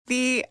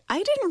the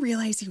 "I didn't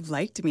realize you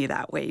liked me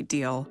that way"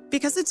 deal.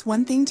 Because it's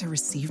one thing to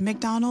receive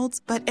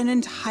McDonald's, but an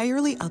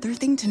entirely other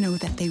thing to know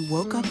that they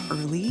woke up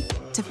early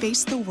to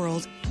face the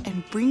world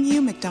and bring you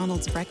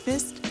McDonald's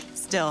breakfast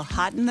still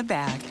hot in the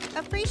bag.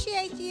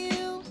 Appreciate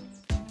you.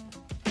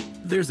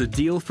 There's a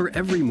deal for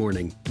every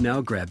morning. Now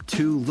grab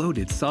 2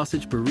 loaded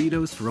sausage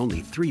burritos for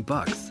only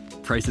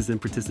 $3. Prices and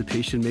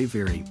participation may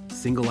vary.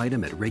 Single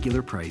item at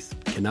regular price.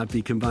 Cannot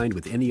be combined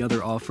with any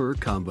other offer or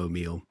combo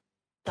meal.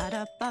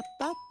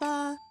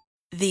 Ba-da-ba-ba-ba.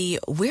 The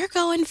 "we're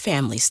going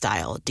family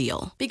style"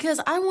 deal. Because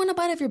I want a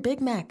bite of your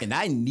Big Mac. And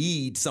I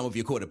need some of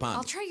your Quarter Pounder.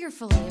 I'll try your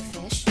filet of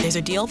fish. There's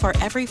a deal for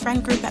every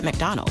friend group at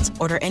McDonald's.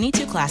 Order any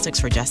 2 classics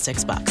for just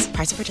 $6.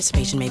 Price and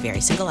participation may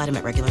vary. Single item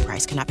at regular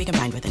price. Cannot be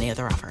combined with any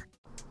other offer.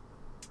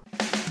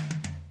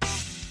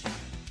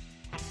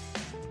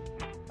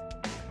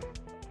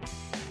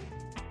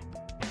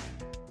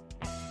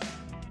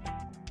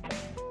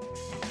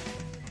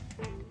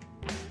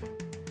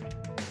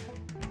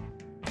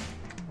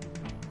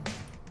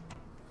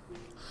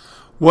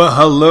 Well,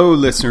 hello,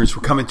 listeners.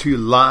 We're coming to you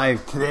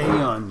live today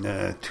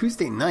on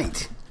Tuesday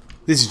night.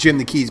 This is Jim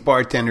the Keys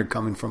bartender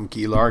coming from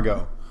Key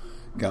Largo.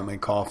 Got my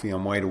coffee.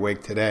 I'm wide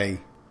awake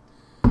today.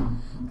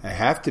 I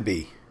have to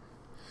be.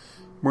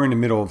 We're in the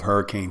middle of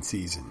hurricane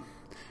season.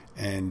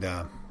 And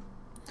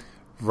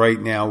right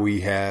now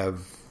we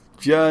have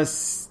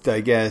just,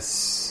 I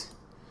guess,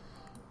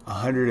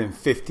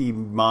 150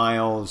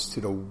 miles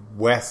to the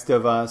west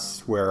of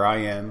us where I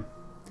am.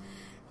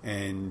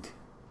 And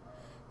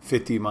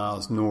 50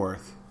 miles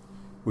north,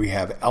 we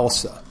have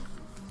Elsa.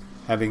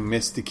 Having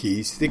missed the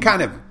Keys, they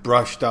kind of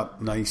brushed up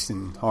nice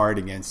and hard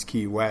against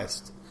Key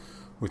West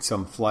with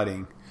some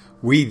flooding.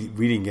 We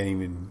didn't get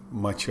even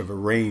much of a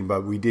rain,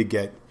 but we did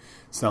get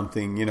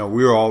something. You know,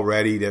 we were all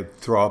ready to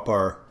throw up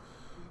our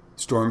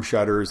storm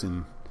shutters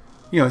and,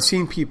 you know,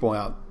 seeing people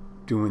out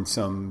doing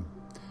some,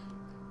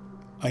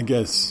 I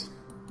guess,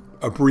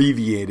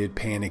 abbreviated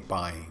panic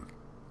buying.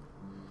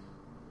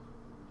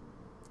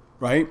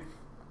 Right?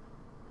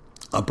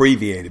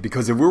 Abbreviated,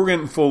 because if we were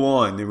getting full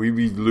on, then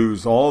we'd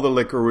lose. All the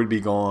liquor would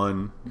be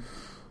gone,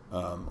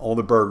 all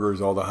the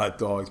burgers, all the hot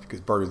dogs, because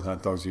burgers and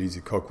hot dogs are easy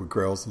to cook with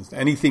grills. And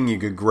anything you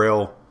could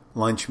grill,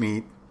 lunch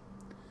meat,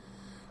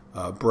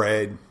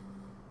 bread,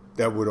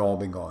 that would all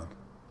be gone.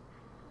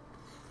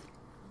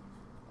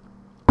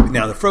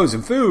 Now the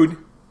frozen food,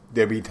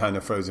 there'd be a ton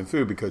of frozen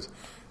food because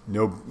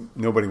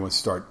nobody wants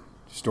to start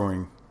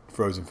storing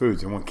frozen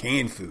foods. They want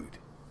canned food.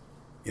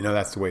 You know,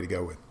 that's the way to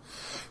go with.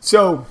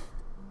 So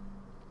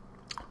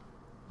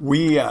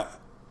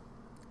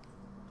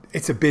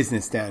it's a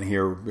business down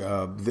here.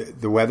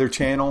 The Weather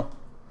Channel.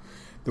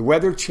 The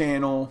Weather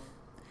Channel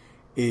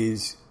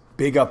is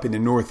big up in the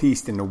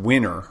Northeast in the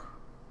winter,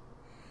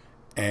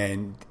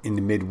 and in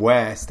the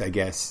Midwest, I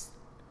guess,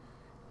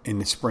 in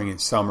the spring and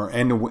summer,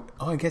 and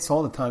I guess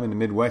all the time in the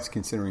Midwest,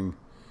 considering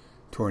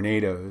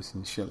tornadoes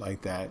and shit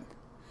like that.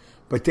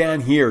 But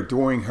down here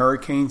during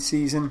hurricane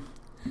season,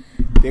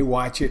 they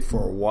watch it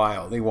for a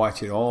while. They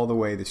watch it all the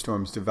way the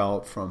storms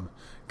develop from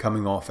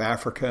coming off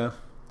Africa,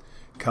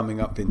 coming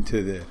up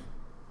into the,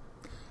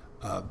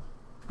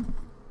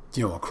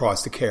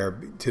 across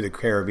the to the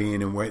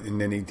Caribbean, and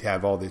then they'd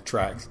have all the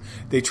tracks.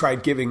 They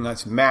tried giving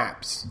us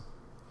maps,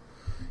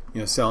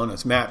 selling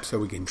us maps so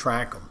we can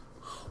track them.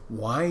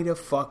 Why the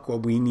fuck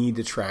would we need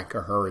to track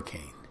a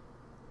hurricane?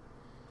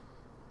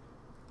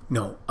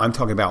 No, I'm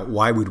talking about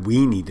why would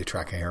we need to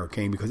track a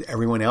hurricane? Because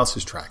everyone else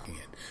is tracking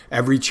it.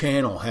 Every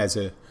channel has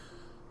a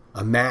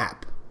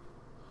map.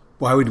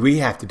 Why would we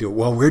have to do it?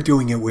 Well, we're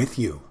doing it with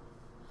you.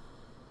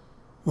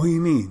 What do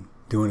you mean,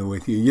 doing it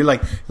with you? You're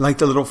like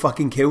the little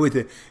fucking kid with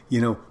it.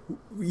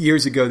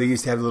 Years ago they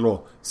used to have a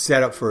little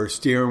setup for a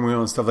steering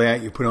wheel and stuff like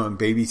that. You put it on a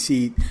baby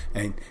seat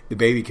and the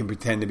baby can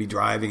pretend to be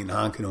driving and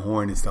honking a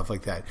horn and stuff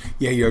like that.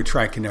 Yeah, you're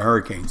tracking the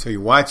hurricane. So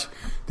you watch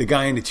the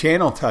guy in the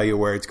channel tell you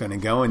where it's going to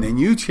go and then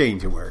you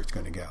change it where it's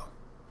going to go.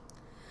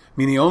 I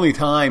mean, the only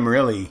time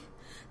really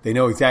they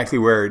know exactly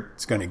where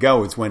it's going to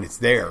go is when it's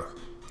there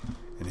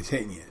and it's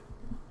hitting you.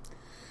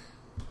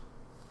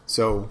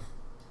 So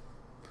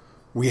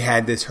we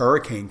had this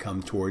hurricane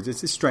come towards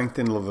us. It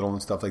strengthened a little and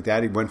stuff like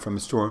that. It went from a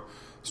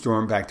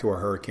storm back to a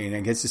hurricane. I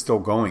guess it's still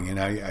going.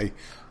 And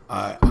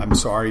I'm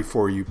sorry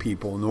for you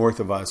people north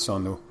of us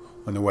on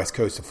the west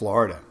coast of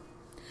Florida.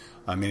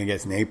 I mean, I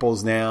guess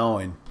Naples now,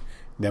 and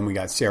then we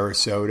got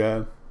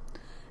Sarasota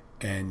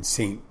and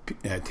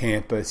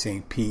Tampa,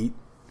 St. Pete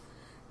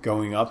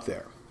going up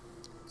there.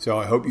 So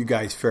I hope you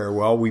guys fare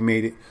well. We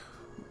made it.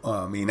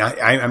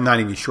 I'm not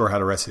even sure how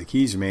the rest of the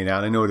Keys are made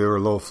out. I know there were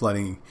low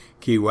flooding in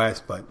Key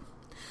West, but,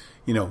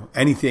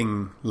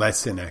 anything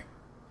less than a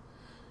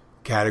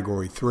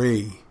Category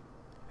 3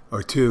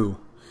 or 2,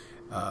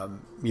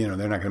 they're not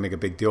going to make a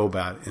big deal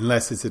about it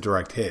unless it's a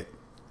direct hit.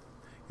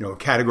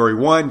 Category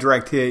 1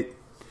 direct hit,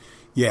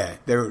 yeah,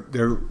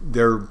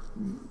 they're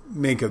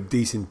make a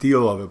decent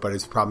deal of it, but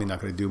it's probably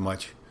not going to do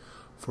much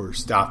for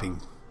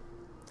stopping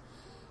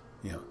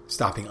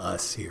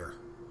us here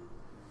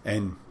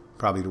and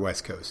probably the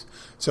West Coast.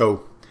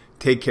 So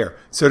take care.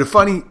 So the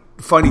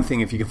funny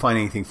thing, if you can find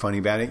anything funny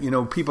about it,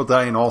 people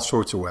die in all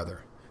sorts of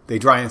weather. They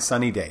die in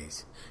sunny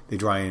days. They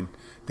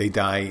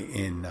die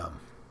in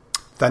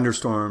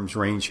thunderstorms,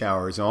 rain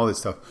showers, and all this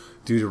stuff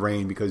due to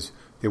rain because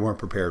they weren't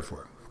prepared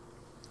for it.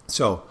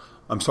 So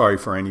I'm sorry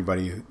for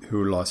anybody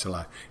who lost their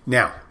life.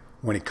 Now,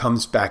 when it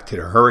comes back to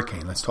the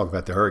hurricane, let's talk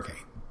about the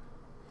hurricane.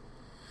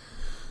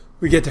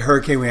 We get the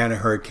hurricane, we had a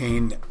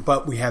hurricane,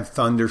 but we have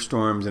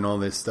thunderstorms and all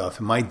this stuff.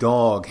 And my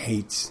dog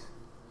hates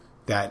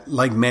that,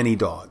 like many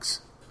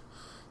dogs.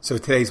 So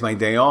today's my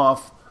day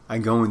off. I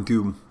go and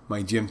do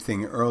my gym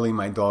thing early.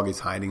 My dog is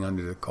hiding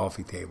under the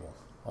coffee table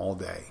all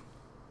day.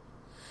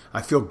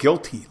 I feel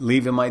guilty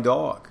leaving my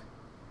dog.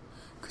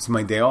 Because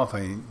my day off,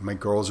 my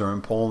girls are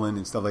in Poland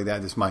and stuff like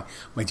that. It's my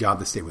job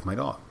to stay with my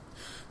dog.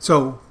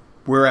 So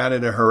we're out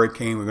of the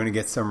hurricane. We're going to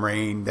get some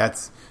rain.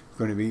 That's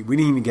going to be, we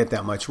didn't even get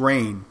that much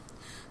rain.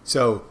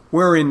 So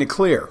we're in the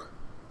clear.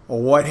 Well,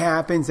 what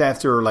happens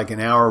after like an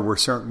hour?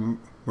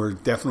 We're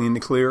definitely in the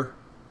clear,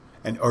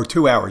 or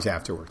 2 hours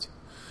afterwards.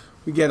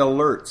 We get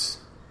alerts.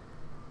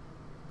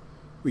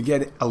 We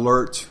get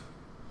alerts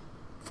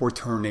for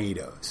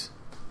tornadoes.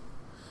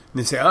 And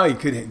they say, oh,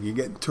 you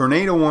get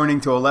tornado warning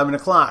till 11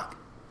 o'clock.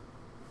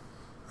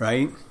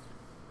 Right?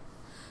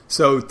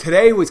 So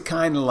today was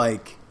kind of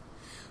like,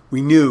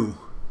 we knew.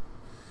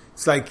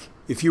 It's like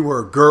if you were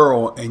a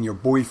girl and your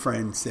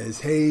boyfriend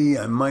says, hey,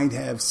 I might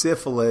have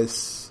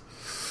syphilis.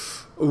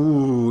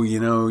 Ooh,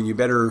 you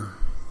better,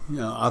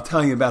 I'll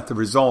tell you about the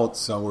results.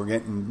 So we're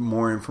getting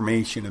more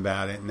information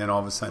about it. And then all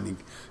of a sudden he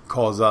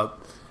calls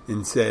up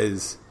and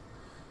says,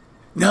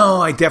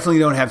 no, I definitely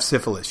don't have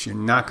syphilis. You're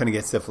not going to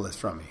get syphilis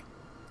from me.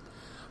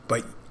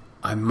 But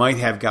I might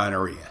have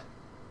gonorrhea.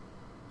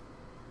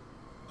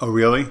 Oh,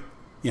 really?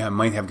 Yeah, I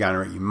might have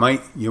gonorrhea.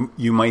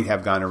 You might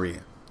have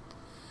gonorrhea.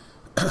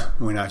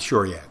 We're not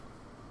sure yet.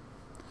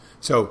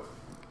 So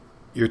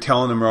you're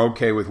telling them we're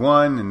okay with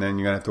one, and then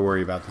you're going to have to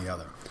worry about the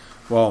other.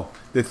 Well,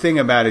 the thing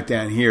about it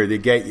down here, they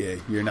get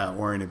you. You're not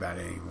worrying about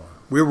it anymore.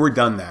 We're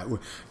done that.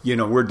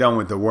 We're done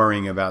with the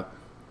worrying about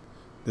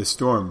the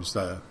storms.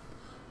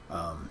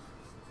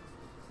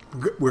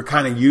 We're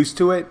kind of used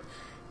to it.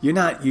 You're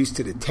not used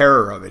to the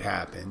terror of it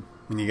happen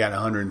when you got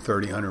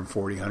 130,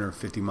 140,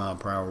 150 mile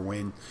per hour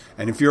wind.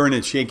 And if you're in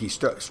a shaky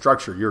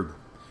structure,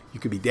 you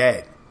could be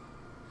dead.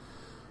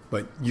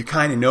 But you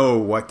kind of know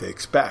what to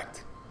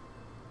expect.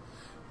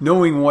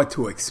 Knowing what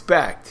to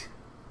expect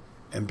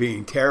and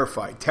being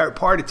terrified.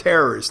 Part of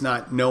terror is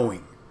not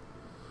knowing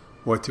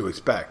what to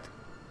expect.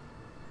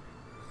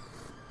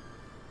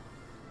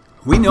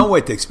 We know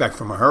what to expect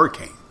from a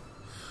hurricane.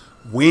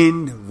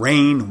 Wind,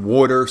 rain,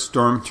 water,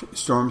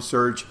 storm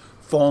surge,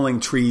 falling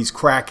trees,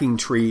 cracking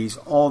trees,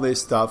 all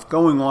this stuff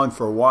going on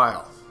for a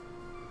while.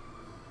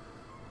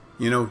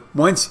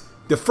 Once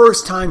the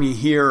first time you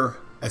hear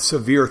a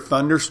severe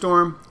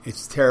thunderstorm,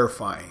 it's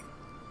terrifying.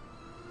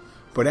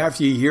 But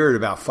after you hear it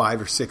about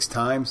 5 or 6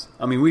 times,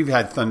 I mean, we've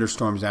had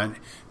thunderstorms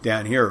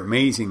down here,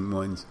 amazing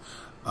ones,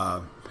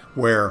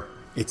 where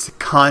it's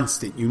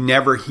constant. You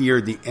never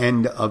hear the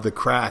end of the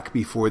crack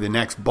before the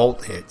next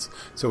bolt hits.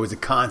 So it's a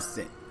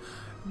constant.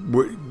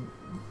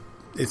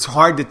 It's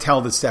hard to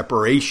tell the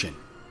separation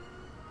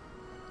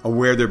of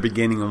where they're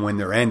beginning and when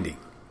they're ending.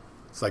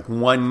 It's like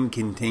one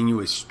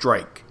continuous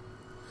strike.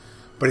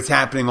 But it's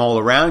happening all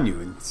around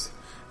you.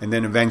 And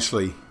then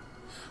eventually...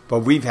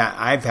 But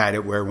I've had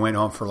it where it went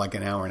on for like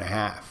an hour and a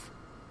half.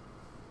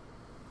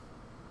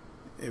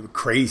 It was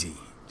crazy.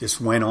 Just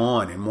went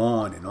on and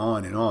on and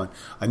on and on.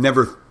 I've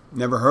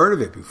never heard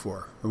of it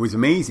before. It was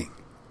amazing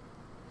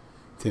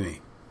to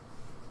me.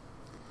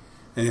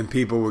 And then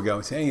people would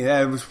go, say, hey,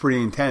 that was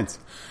pretty intense.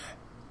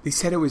 They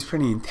said it was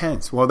pretty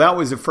intense. Well, that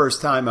was the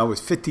first time I was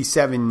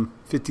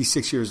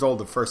 56 years old,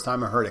 the first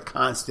time I heard a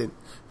constant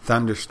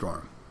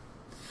thunderstorm.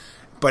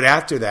 But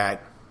after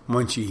that,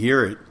 once you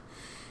hear it,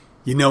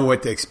 you know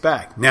what to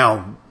expect.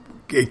 Now,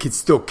 it could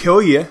still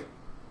kill you.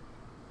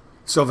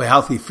 So if a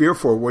healthy fear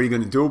for it, what are you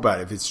going to do about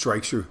it? If it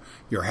strikes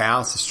your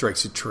house, it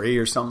strikes a tree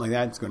or something like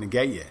that, it's going to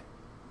get you.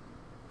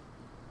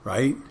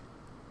 Right?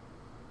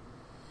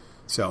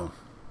 So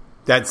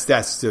that's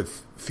the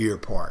fear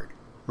part,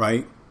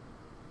 right?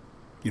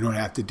 You don't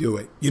have to do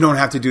it. You don't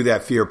have to do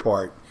that fear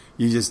part.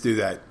 You just do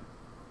that.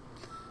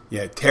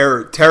 Yeah,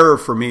 terror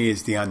for me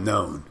is the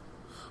unknown.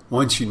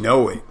 Once you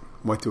know it,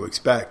 what to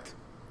expect.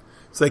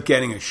 It's like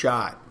getting a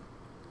shot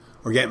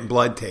or getting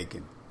blood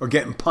taken or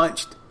getting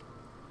punched.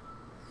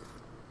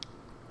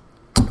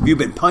 If you've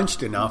been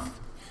punched enough,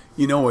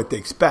 you know what to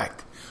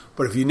expect.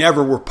 But if you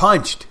never were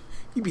punched,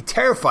 you'd be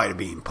terrified of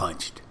being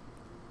punched.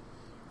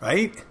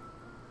 Right?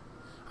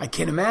 I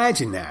can't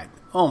imagine that.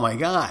 Oh my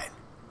God.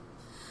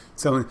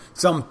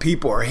 Some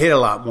people are hit a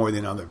lot more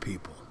than other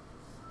people.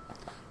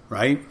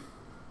 Right?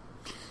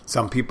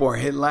 Some people are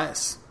hit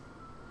less.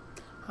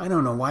 I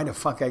don't know why the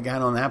fuck I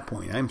got on that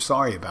point. I'm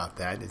sorry about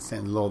that. It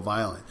sounds a little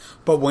violent.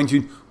 But once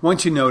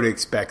you know to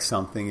expect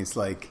something, it's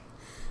like,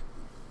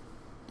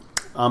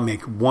 I'll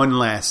make one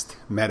last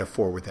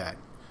metaphor with that.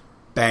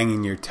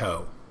 Banging your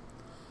toe.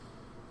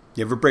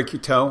 You ever break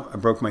your toe? I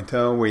broke my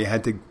toe where you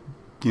had to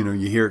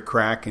you hear it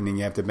crack and then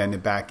you have to bend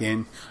it back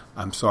in.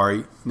 I'm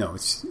sorry. No,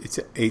 it's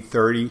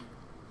 8:30,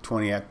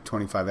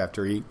 25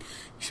 after 8.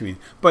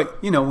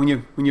 But when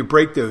you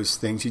break those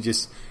things,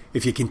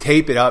 if you can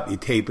tape it up, you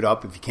tape it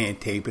up. If you can't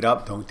tape it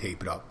up, don't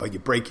tape it up. But you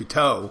break your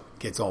toe, it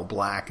gets all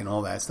black and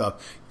all that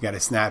stuff. You got to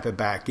snap it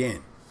back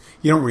in.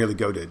 You don't really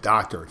go to the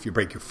doctor. If you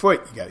break your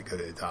foot, you got to go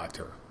to the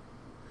doctor.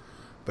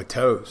 But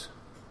toes,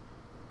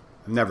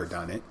 I've never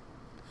done it.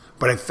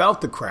 But I felt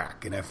the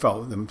crack and I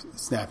felt them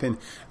snap in.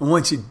 And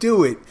once you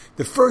do it,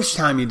 the first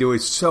time you do it,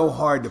 it's so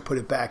hard to put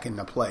it back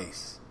into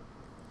place.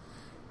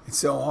 It's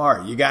so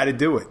hard. You got to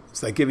do it.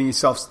 It's like giving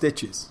yourself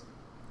stitches.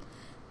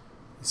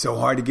 It's so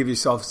hard to give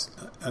yourself.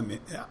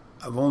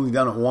 I've only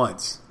done it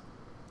once.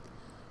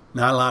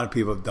 Not a lot of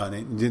people have done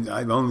it.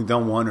 I've only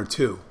done 1 or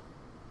 2.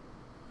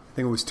 I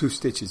think it was 2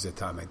 stitches the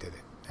time I did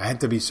it. I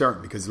had to be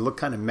certain because it looked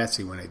kind of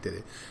messy when I did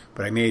it.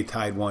 But I may have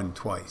tied one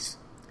twice.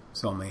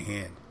 It's on my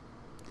hand.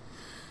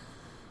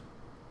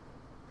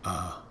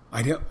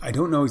 I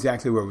don't know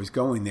exactly where I was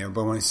going there,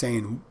 but when I'm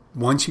saying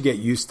once you get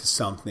used to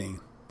something,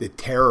 the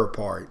terror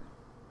part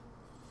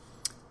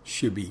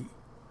should be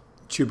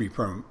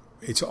permanent.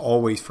 It's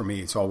always, for me,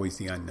 it's always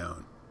the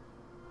unknown.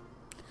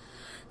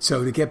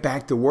 So to get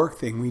back to work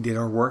thing, we did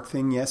our work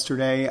thing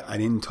yesterday. I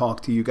didn't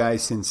talk to you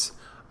guys since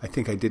I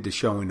think I did the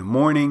show in the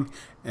morning,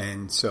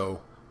 and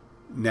so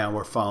now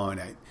we're following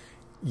it.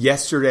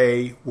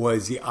 Yesterday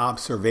was the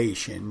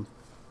observation,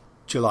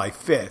 July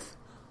 5th,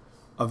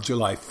 of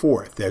July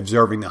 4th. They're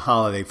observing the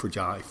holiday for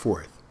July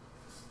 4th.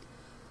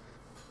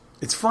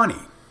 It's funny.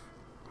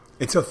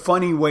 It's a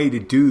funny way to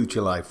do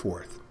July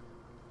 4th.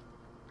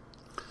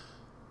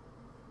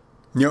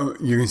 You're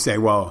going to say,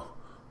 well,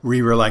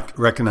 we're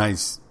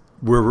recognizing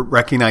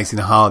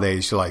the holiday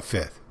as July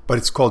 5th, but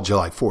it's called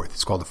July 4th.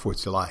 It's called the 4th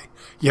of July.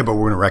 Yeah, but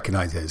we're going to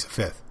recognize it as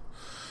the 5th.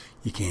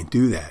 You can't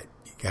do that.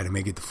 You got to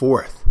make it the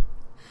 4th.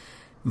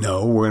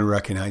 No, we're going to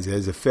recognize it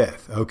as the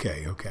 5th.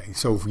 Okay.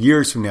 So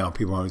years from now,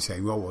 people are going to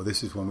say, well,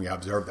 this is when we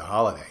observe the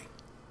holiday.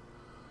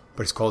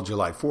 But it's called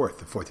July 4th,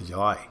 the 4th of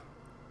July.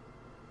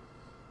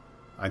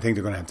 I think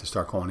they're going to have to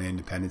start calling it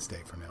Independence Day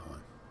from now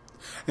on.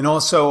 And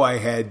also I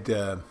had,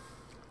 if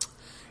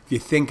you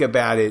think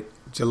about it,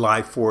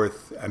 July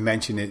 4th, I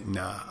mentioned it in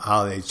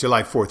holidays,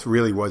 July 4th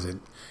really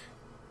wasn't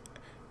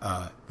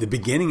the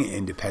beginning of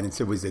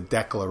independence. It was a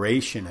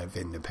declaration of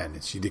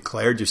independence. You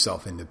declared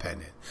yourself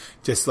independent.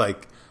 Just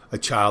like a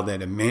child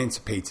that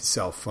emancipates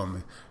itself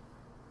from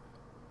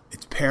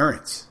its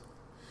parents.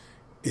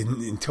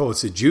 Until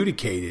it's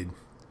adjudicated,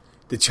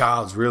 the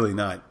child's really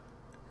not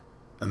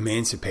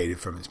emancipated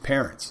from his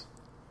parents.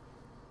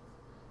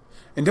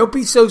 And don't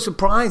be so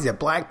surprised that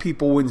black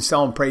people wouldn't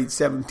celebrate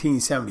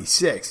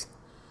 1776,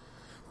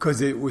 because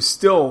it was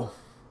still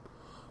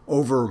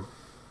over,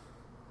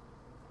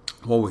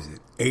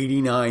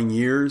 89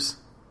 years,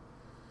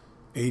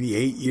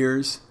 88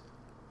 years,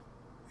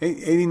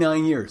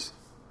 89 years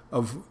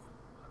of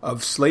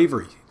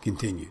slavery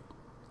continued.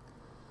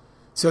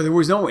 So there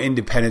was no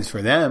independence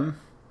for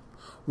them.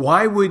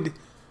 Why would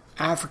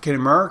African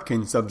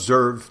Americans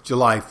observe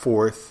July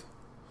 4th,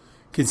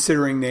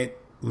 considering that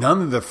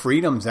none of the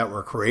freedoms that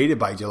were created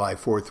by July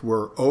 4th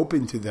were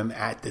open to them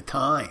at the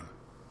time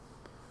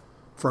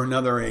for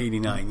another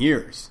 89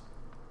 years?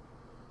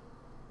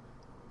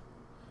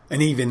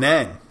 And even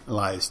then, a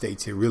lot of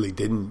states, they really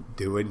didn't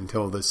do it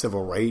until the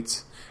civil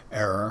rights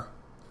era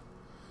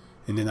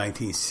in the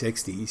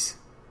 1960s.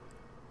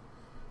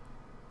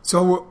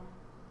 So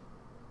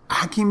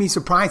how can you be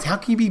surprised? How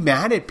can you be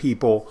mad at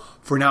people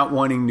for not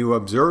wanting to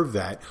observe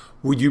that?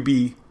 Would you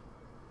be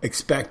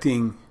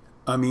expecting,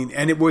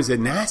 and it was a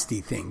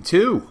nasty thing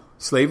too.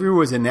 Slavery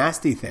was a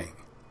nasty thing.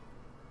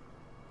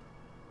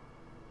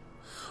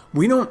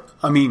 We don't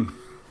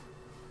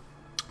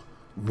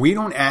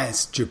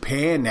ask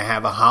Japan to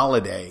have a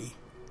holiday.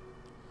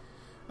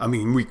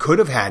 We could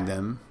have had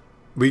them.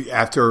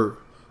 After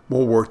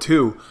World War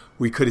II,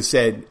 we could have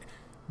said,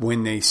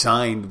 when they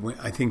signed,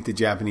 I think the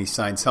Japanese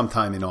signed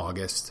sometime in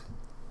August,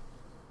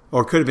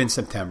 or it could have been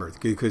September,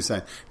 because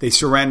they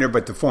surrendered,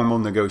 but the formal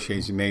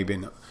negotiation may have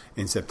been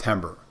in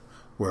September,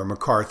 where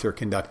MacArthur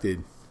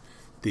conducted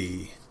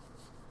the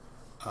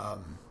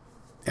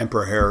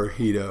Emperor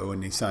Hirohito,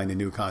 and they signed a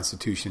new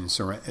constitution,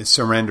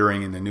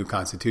 surrendering in the new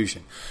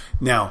constitution.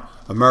 Now,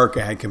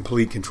 America had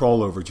complete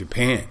control over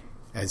Japan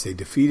as they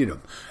defeated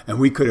them. And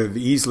we could have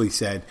easily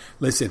said,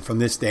 listen, from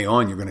this day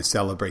on, you're going to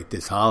celebrate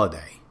this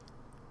holiday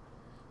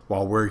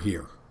while we're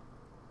here.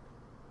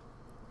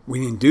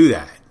 We didn't do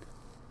that.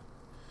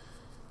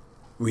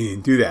 We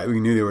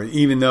knew they were,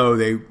 even though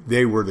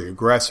they were the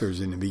aggressors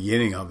in the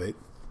beginning of it,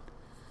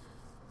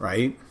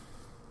 right?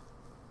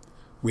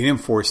 We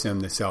didn't force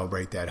them to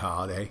celebrate that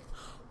holiday.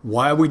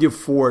 Why would you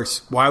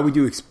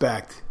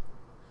expect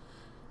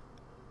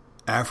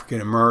African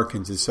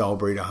Americans to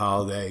celebrate a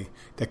holiday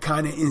that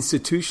kind of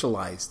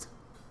institutionalized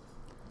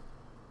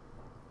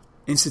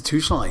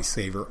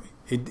slavery?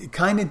 It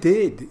kind of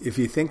did, if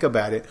you think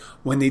about it,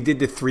 when they did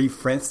the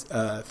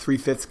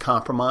three-fifths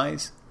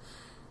compromise,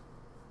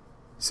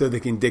 so they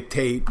can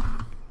dictate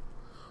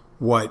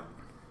what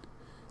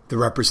the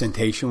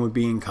representation would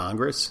be in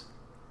Congress.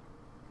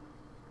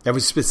 That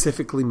was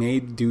specifically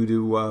made due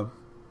to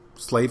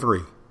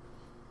slavery,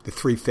 the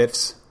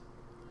 3/5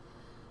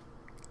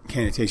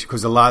 canutation,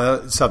 because a lot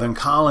of southern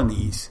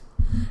colonies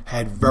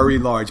had very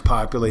large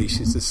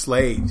populations of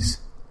slaves.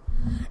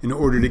 In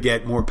order to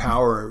get more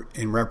power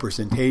and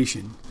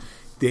representation,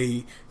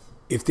 they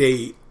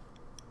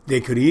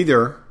could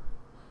either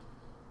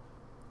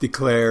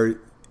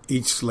declare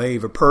each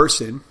slave a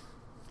person,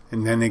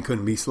 and then they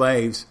couldn't be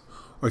slaves,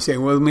 or say,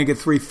 well, we'll make it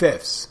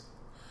 3/5.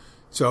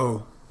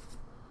 So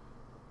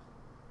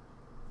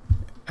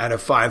out of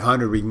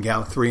 500, we can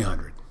count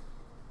 300.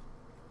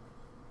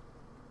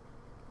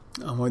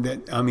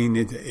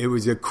 It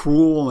was a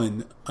cruel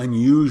and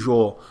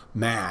unusual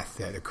math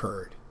that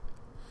occurred.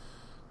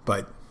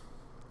 But,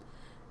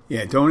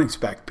 yeah, don't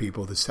expect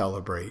people to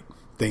celebrate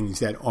things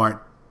that aren't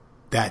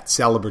that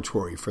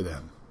celebratory for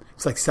them.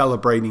 It's like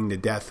celebrating the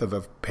death of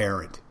a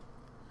parent.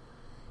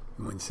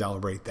 You wouldn't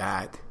celebrate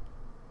that.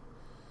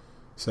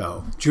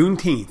 So,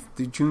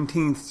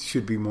 Juneteenth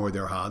should be more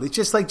their holiday.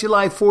 Just like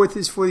July 4th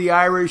is for the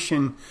Irish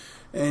and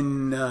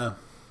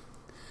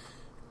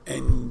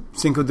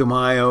Cinco de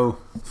Mayo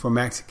for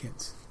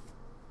Mexicans.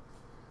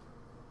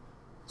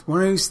 It's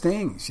one of those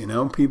things,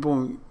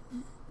 people,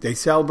 they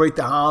celebrate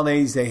the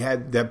holidays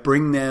that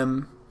bring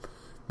them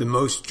the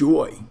most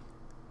joy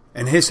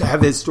and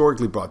have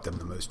historically brought them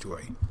the most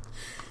joy.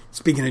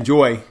 Speaking of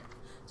joy,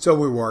 so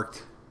we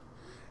worked,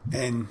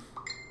 and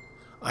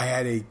I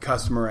had a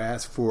customer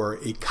ask for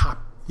a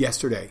Capriagna.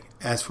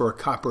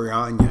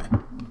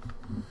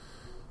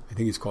 I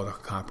think it's called a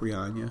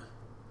Capriagna.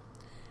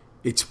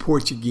 It's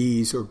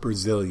Portuguese or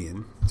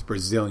Brazilian. It's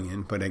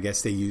Brazilian, but I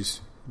guess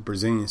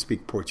Brazilians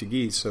speak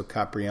Portuguese, so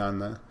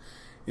Capriagna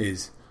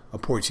is a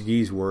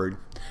Portuguese word.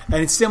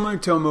 And it's similar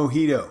to a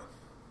mojito,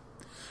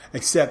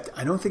 except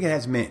I don't think it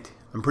has mint.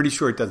 I'm pretty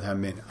sure it doesn't have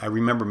mint. I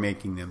remember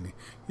making them.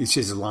 It's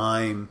just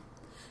lime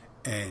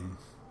and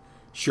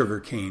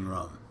sugarcane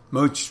rum.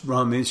 Most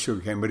rum is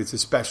sugarcane, but it's a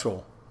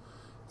special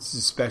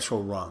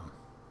rum.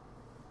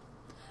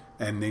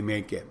 And they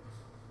make it.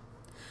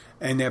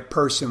 And that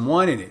person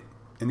wanted it.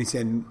 And he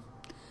said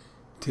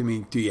to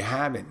me, do you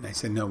have it? And I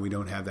said, no, we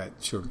don't have that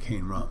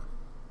sugarcane rum.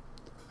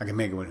 I can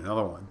make it with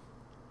another one.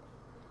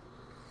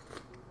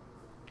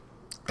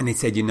 And they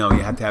said, you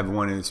have to have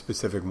one of the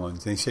specific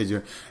ones. And they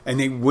said, and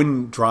they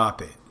wouldn't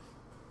drop it.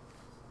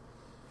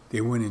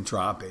 They wouldn't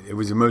drop it. It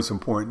was the most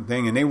important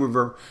thing. And they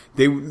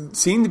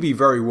seemed to be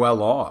very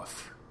well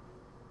off.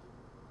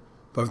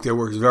 But they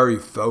were very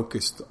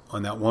focused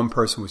on that. One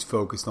person was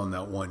focused on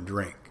that one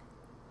drink.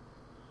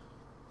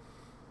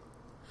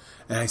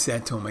 And I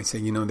said to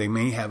him, they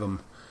may have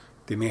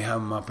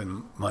them up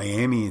in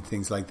Miami and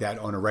things like that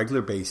on a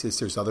regular basis.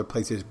 There's other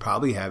places that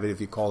probably have it.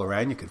 If you call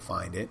around, you could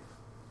find it.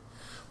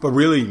 But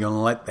really, you're going to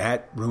let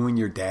that ruin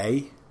your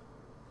day?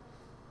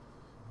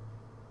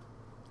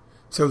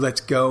 So let's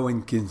go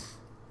and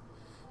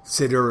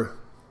consider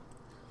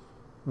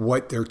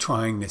what they're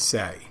trying to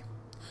say.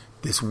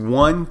 This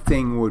one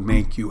thing would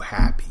make you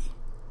happy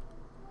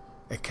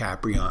at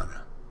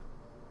Capriagna.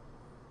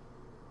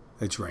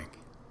 A drink.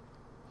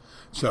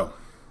 So,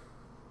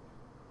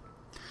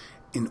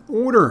 in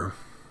order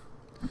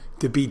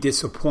to be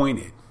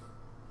disappointed,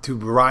 to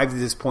arrive at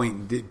this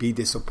point and be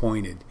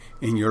disappointed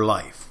in your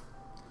life,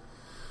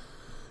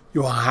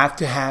 you'll have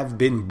to have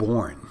been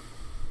born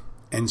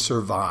and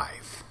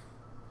survive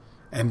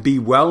and be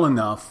well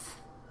enough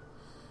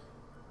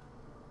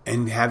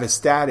and have a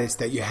status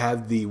that you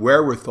have the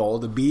wherewithal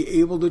to be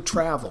able to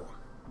travel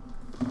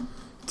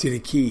to the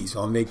Keys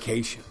on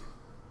vacation,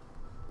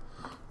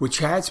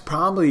 which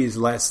probably is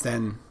less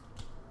than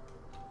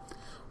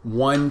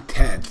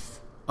 1/10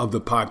 of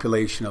the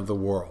population of the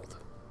world.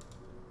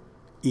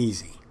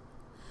 Easy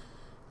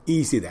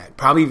that.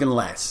 Probably even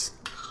less.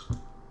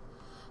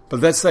 But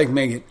let's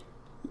make it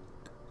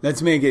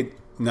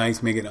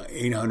nice, make it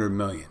 800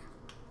 million.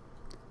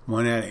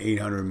 1 out of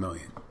 800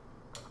 million.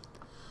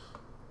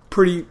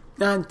 Pretty,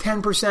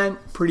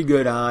 10%, pretty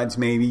good odds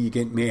maybe.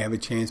 You may have a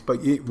chance,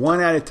 but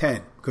 1 out of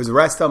 10, because the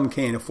rest of them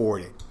can't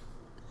afford it.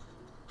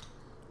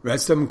 The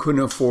rest of them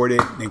couldn't afford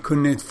it. They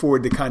couldn't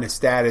afford the kind of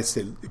status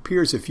that it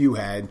appears if you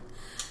had,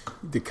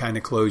 the kind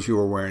of clothes you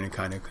were wearing, the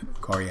kind of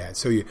car you had.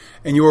 So you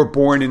were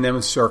born in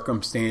those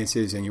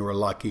circumstances and you were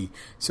lucky.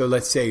 So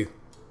let's say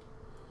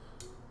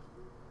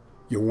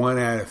you're 1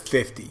 out of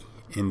 50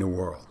 in the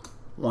world.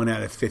 1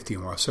 out of 50 in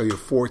the world. So you're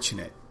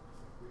fortunate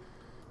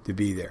to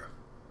be there.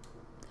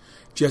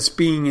 Just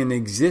being in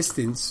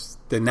existence,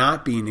 the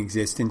not being in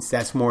existence,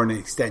 that's more an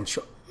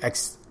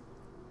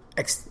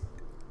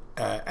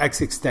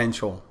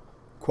existential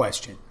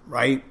question,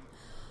 right?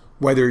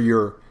 Whether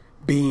you're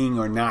being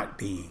or not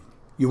being.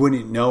 You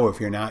wouldn't know if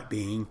you're not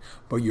being,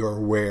 but you're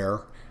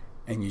aware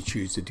and you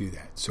choose to do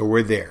that. So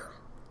we're there.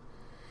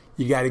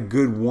 You got a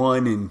good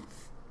 1 in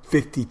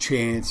 50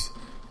 chance.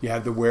 You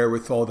have the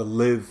wherewithal to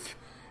live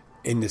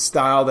in the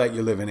style that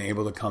you live in,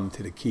 able to come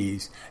to the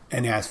Keys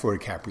and ask for a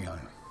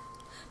Capriagna.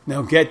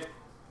 Now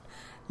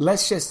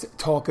let's just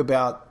talk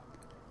about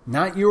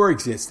not your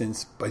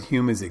existence, but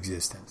human's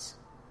existence.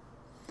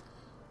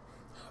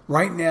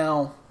 Right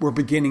now, we're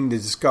beginning to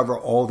discover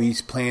all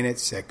these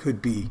planets that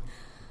could be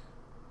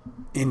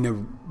in the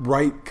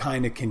right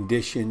kind of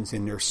conditions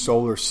in their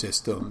solar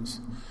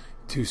systems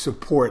to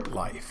support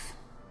life.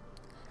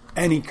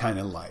 Any kind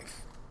of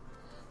life.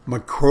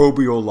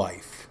 Microbial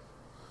life.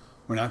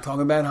 We're not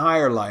talking about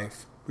higher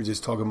life. We're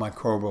just talking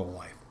microbial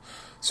life.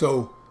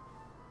 So,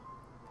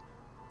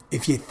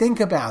 if you think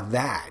about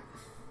that,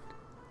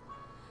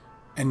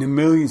 and the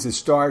millions of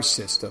star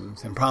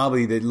systems, and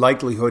probably the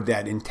likelihood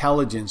that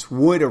intelligence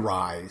would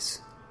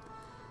arise,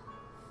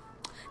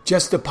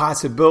 just the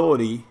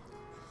possibility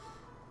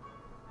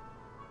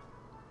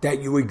that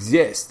you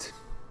exist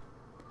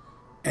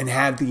and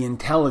have the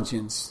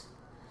intelligence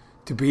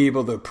to be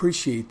able to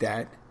appreciate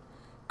that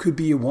could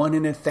be a 1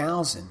 in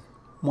 1,000,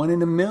 1 in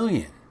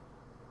 1,000,000,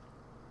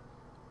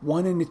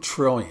 1 in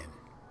 1,000,000,000,000.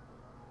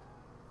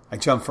 I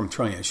jumped from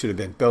trillion. It should have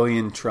been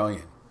billion,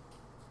 trillion.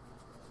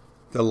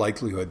 The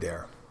likelihood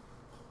there.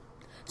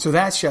 So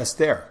that's just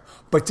there.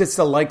 But just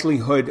the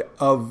likelihood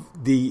of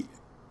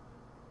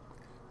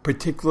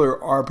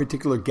our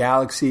particular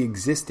galaxy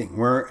existing.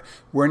 We're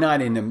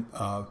not in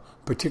a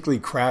particularly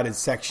crowded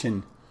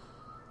section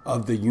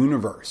of the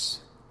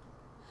universe.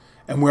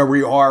 And where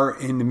we are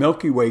in the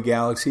Milky Way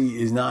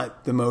galaxy is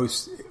not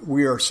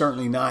we are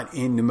certainly not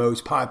in the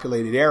most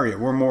populated area.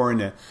 We're more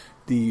in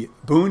the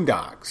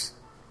boondocks.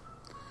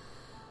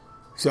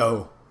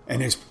 So,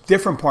 and there's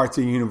different parts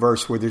of the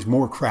universe where there's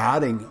more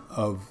crowding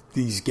of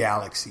these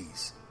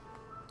galaxies.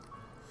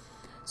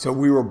 So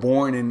we were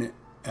born in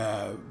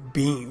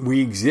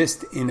we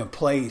exist in a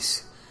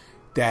place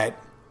that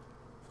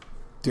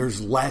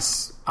there's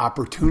less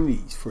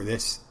opportunities for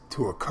this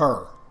to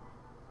occur.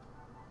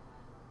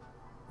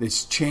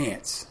 This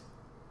chance.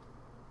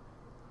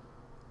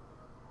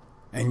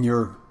 And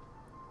you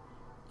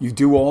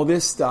do all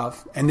this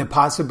stuff, and the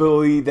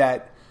possibility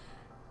that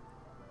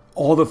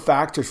all the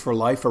factors for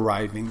life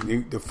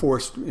arriving, the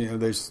force,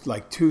 there's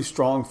like 2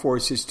 strong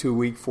forces, 2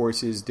 weak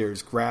forces.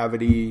 There's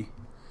gravity,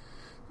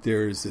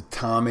 there's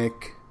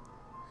atomic,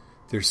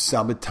 there's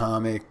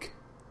subatomic,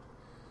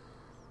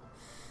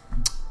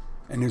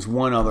 and there's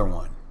one other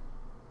one.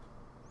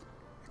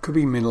 It could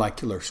be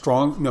molecular.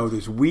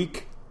 There's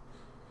weak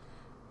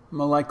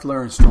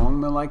molecular and strong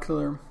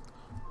molecular.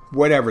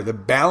 Whatever. The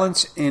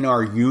balance in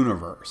our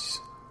universe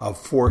of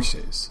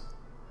forces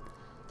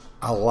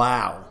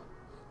allow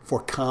for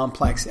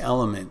complex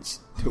elements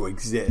to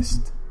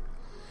exist.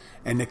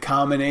 And the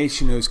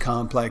combination of those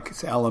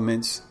complex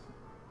elements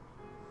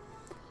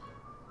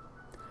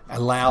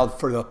allowed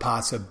for the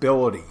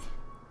possibility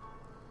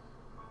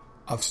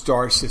of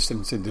star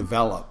systems to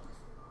develop.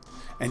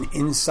 And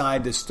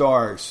inside the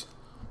stars,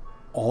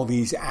 all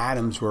these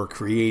atoms were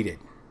created.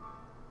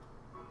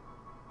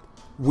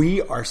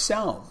 We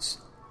ourselves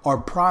are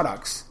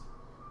products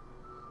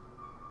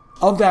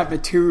of that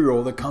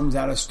material that comes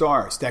out of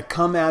stars, that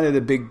come out of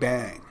the Big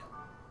Bang.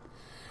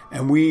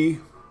 And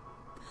you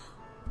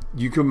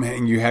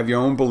have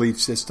your own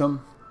belief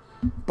system,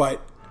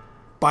 but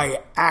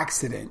by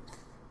accident,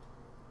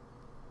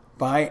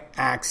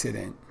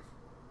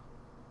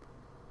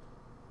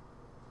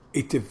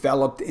 it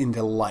developed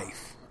into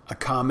life. A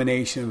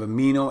combination of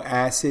amino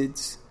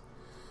acids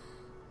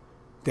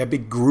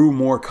that grew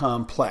more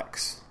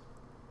complex,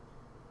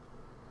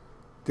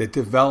 that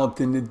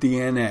developed into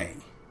DNA,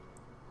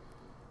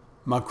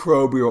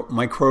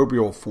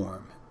 microbial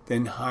form,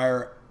 then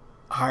higher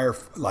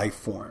life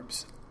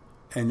forms,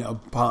 and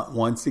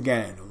once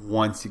again.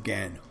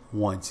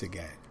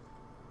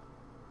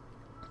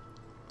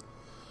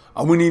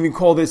 I wouldn't even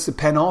call this the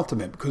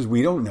penultimate because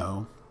we don't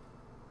know.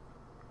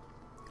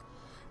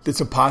 There's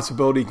a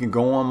possibility it can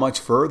go on much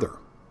further.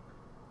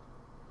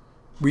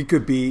 We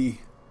could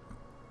be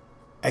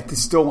at the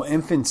still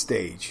infant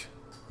stage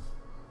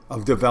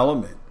of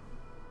development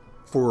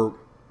for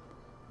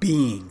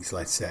beings,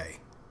 let's say.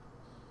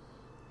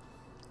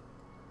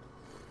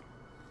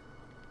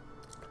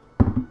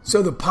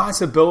 So the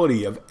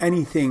possibility of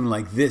anything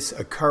like this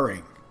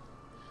occurring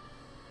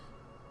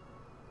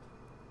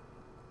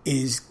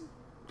is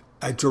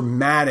a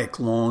dramatic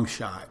long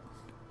shot,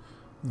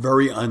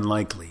 very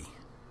unlikely.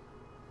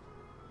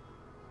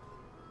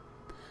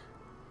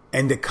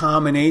 And the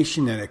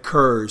combination that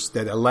occurs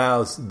that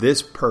allows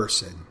this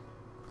person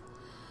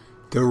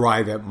to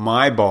arrive at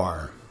my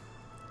bar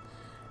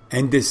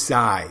and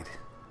decide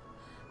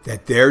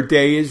that their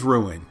day is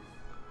ruined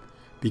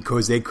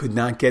because they could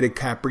not get a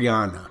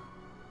Capriana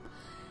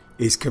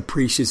is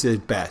capricious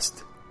at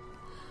best.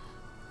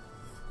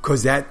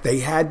 Because that they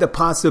had the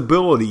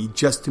possibility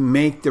just to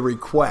make the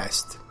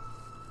request.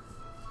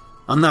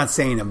 I'm not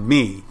saying of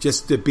me,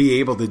 just to be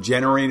able to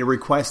generate a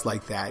request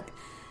like that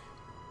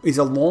is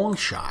a long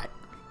shot.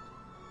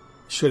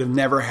 Should have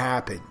never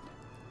happened.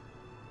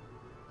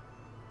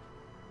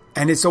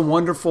 And it's a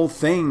wonderful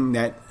thing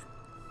that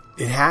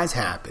it has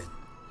happened.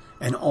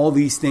 And all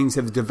these things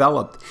have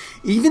developed.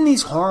 Even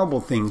these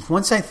horrible things,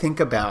 once I think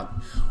about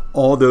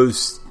all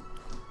those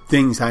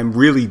things I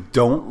really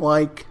don't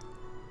like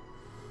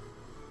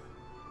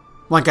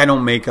Like I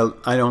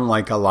don't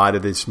like a lot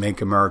of this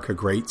Make America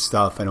Great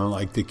stuff. I don't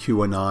like the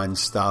QAnon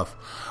stuff.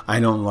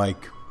 I don't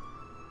like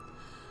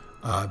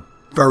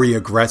very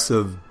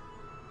aggressive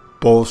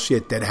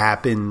bullshit that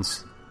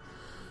happens.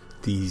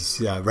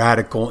 These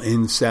radical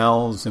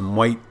incels and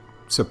white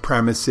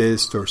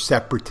supremacists or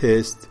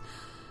separatists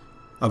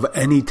of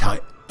any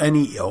type,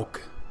 any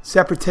ilk,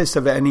 separatists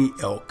of any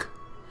ilk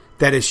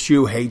that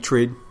eschew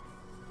hatred.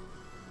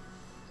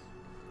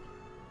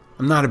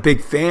 I'm not a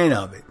big fan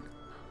of it,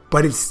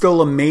 but it's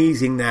still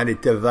amazing that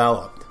it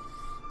developed,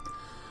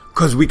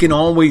 because we can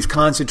always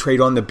concentrate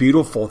on the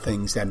beautiful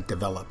things that it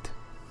developed.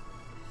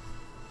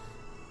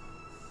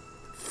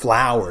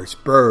 Flowers,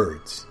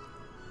 birds,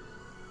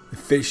 the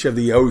fish of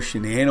the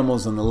ocean,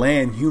 animals on the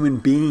land, human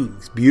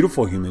beings,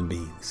 beautiful human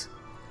beings,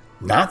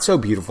 not so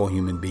beautiful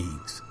human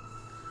beings.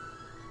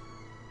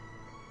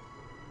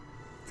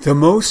 The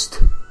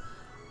most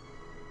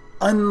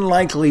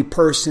unlikely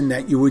person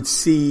that you would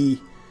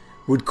see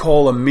would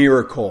call a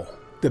miracle,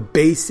 the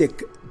basis,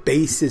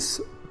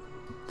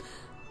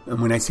 and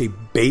when I say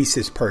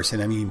basis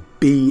person, I mean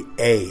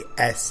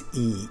BASES.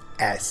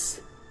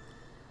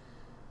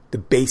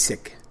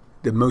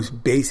 The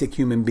most basic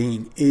human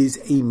being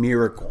is a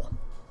miracle.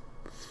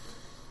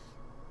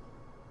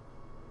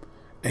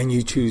 And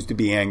you choose to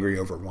be angry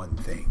over one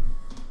thing.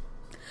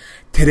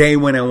 Today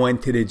when I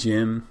went to the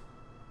gym,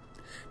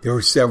 there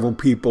were several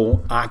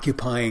people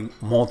occupying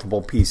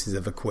multiple pieces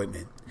of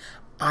equipment.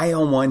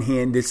 On one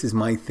hand, this is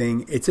my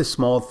thing. It's a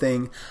small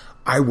thing.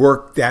 I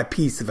work that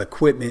piece of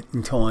equipment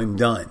until I'm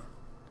done.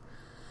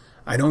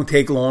 I don't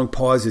take long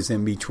pauses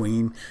in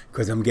between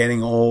because I'm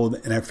getting old,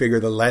 and I figure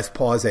the less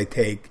pause I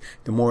take,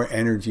 the more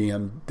energy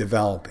I'm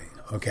developing,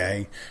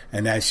 okay?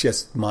 And that's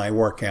just my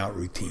workout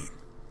routine.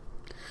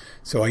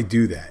 So I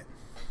do that.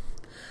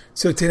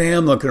 So today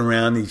I'm looking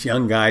around, these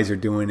young guys are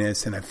doing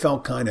this, and I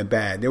felt kind of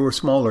bad. They were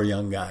smaller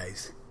young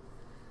guys.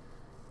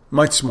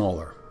 Much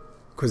smaller,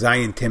 because I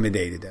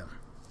intimidated them.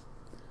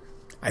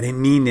 I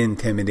didn't mean to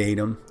intimidate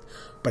them,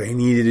 but I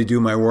needed to do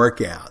my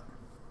workout.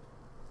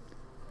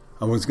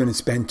 I was going to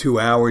spend 2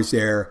 hours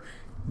there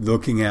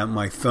looking at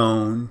my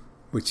phone,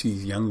 which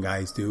these young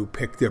guys do,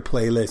 pick their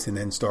playlist and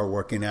then start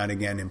working out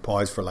again and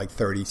pause for like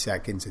 30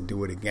 seconds and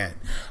do it again.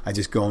 I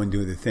just go and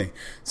do the thing.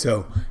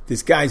 So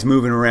this guy's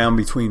moving around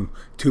between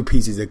two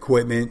pieces of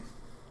equipment.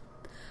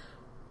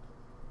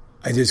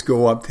 I just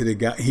go up to the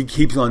guy. He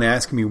keeps on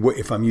asking me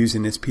if I'm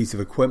using this piece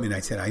of equipment. I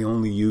said, I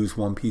only use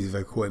one piece of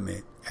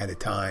equipment at a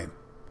time.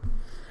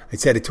 I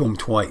said it to him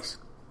twice.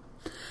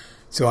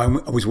 So I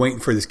was waiting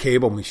for this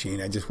cable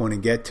machine. I just want to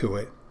get to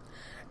it.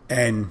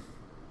 And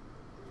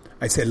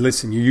I said,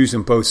 listen, you're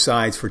using both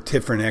sides for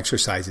different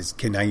exercises.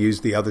 Can I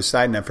use the other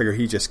side? And I figure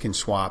he just can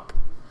swap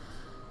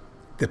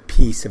the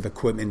piece of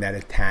equipment that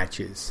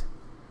attaches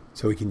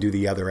so he can do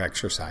the other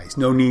exercise.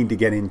 No need to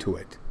get into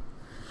it.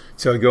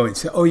 So I go and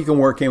say, oh, you can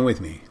work in with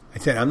me. I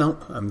said, I'm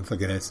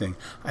looking at this thing.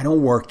 I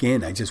don't work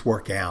in. I just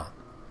work out.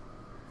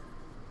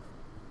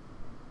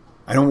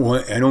 I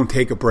don't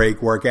take a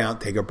break, work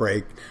out, take a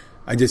break.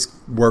 I just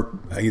work.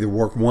 I either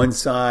work one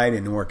side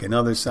and work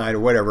another side or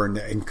whatever,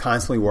 and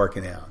constantly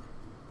working out.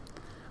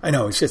 I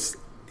know it's just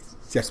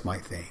my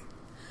thing.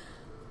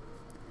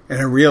 And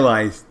I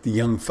realized the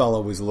young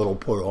fellow was a little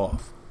put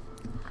off,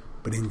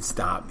 but didn't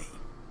stop me.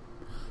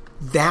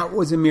 That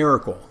was a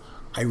miracle.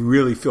 I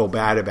really feel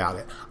bad about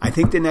it. I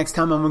think the next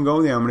time I'm going to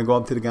go there, I'm going to go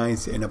up to the guy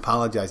and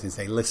apologize and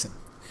say, listen,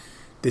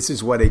 this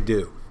is what I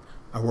do.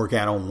 I work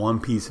out on one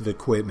piece of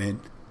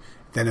equipment,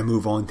 then I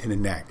move on to the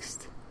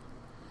next.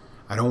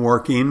 I don't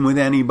work in with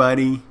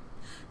anybody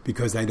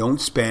because I don't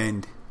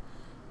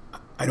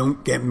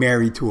get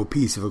married to a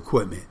piece of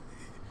equipment.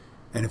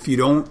 And if you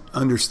don't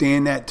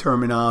understand that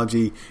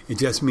terminology, it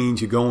just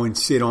means you go and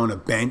sit on a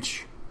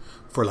bench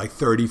for like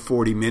 30,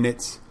 40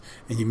 minutes,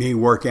 and you may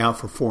work out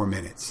for 4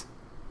 minutes.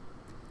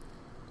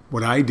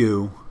 What I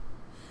do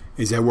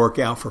is I work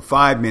out for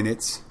 5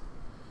 minutes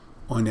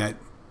on that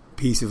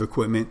piece of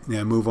equipment, and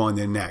I move on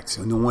to the next.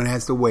 So no one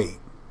has to wait.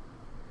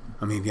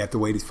 I mean, if you have to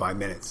wait, it's 5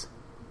 minutes.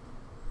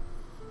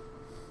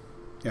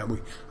 Yeah,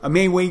 I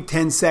may wait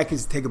 10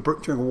 seconds to take a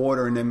drink of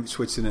water and then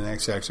switch to the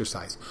next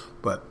exercise.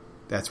 But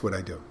that's what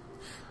I do.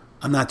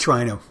 I'm not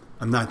trying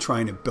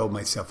to build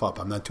myself up.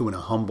 I'm not doing a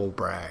humble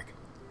brag.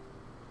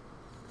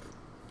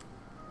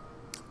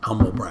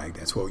 Humble brag,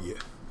 that's what you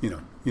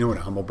know what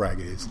a humble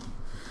brag is.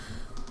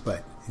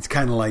 But it's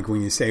kind of like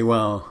when you say,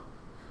 well,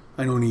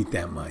 I don't eat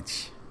that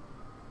much.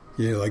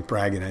 You're like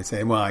bragging. I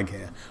say, well, I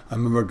can't.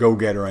 I'm a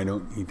go-getter. I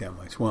don't eat that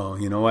much. Well,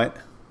 you know what?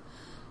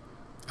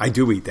 I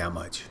do eat that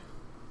much.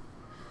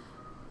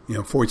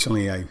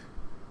 Fortunately,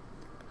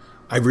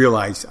 I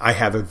realize I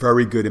have a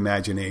very good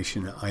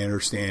imagination. I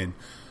understand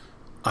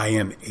I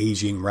am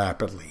aging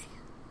rapidly.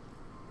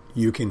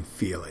 You can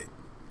feel it.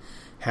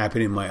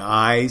 Happen in my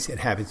eyes. It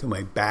happens in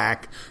my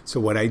back. So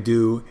what I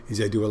do is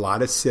I do a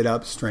lot of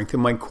sit-ups, strengthen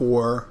my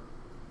core.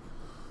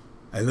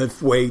 I lift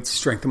weights,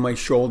 strengthen my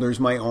shoulders,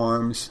 my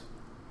arms.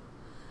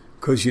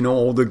 Because,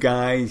 older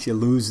guys, you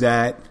lose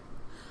that.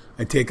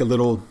 I take a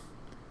little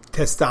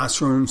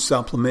testosterone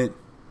supplement.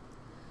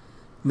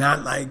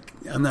 Not like,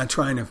 I'm not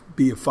trying to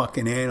be a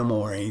fucking animal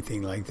or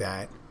anything like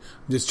that.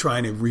 I'm just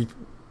trying to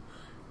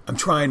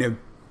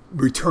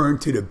return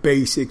to the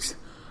basics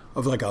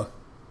of like a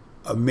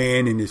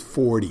man in his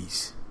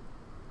 40s.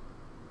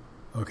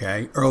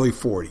 Okay? Early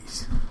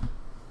 40s.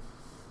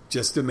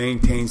 Just to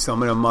maintain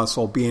some of the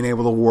muscle, being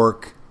able to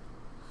work.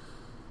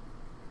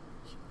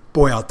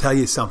 Boy, I'll tell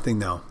you something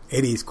though.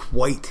 It is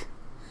quite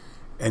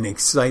an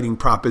exciting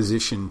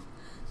proposition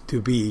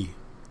to be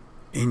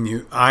in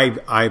your,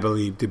 I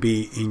believe, to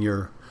be in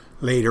your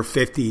later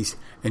 50s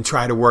and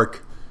try to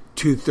work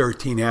 2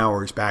 13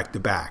 hours back to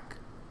back.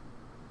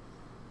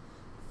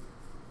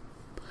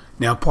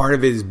 Now, part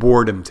of it is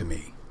boredom to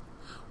me.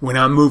 When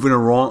I'm moving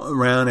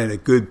around at a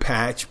good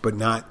patch, but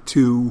not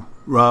too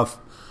rough,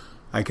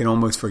 I can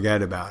almost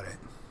forget about it.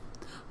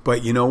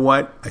 But you know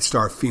what? I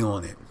start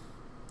feeling it.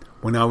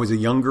 When I was a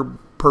younger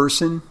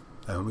person,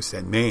 I almost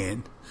said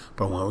man,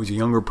 but when I was a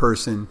younger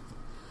person,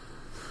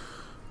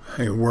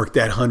 I worked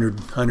that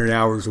 100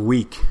 hours a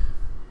week.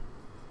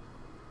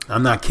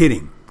 I'm not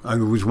kidding. I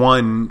was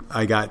one,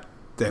 I got,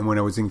 then when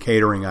I was in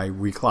catering,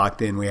 we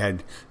clocked in, we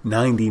had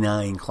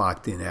 99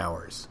 clocked in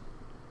hours.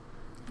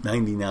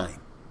 99.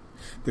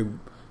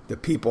 The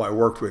people I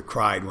worked with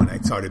cried when I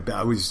started.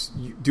 I was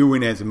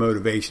doing it as a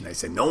motivation. I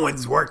said, no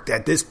one's worked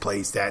at this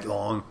place that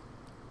long.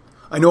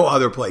 I know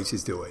other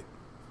places do it.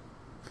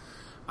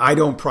 I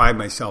don't pride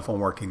myself on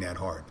working that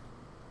hard.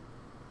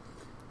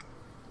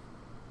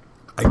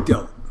 I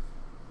don't.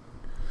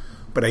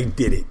 But I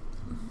did it.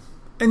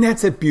 And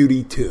that's a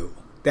beauty too.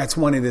 That's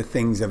one of the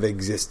things of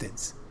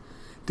existence.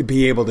 To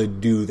be able to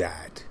do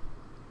that.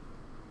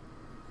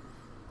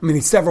 I mean,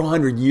 several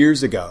hundred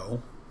years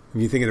ago,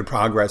 if you think of the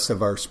progress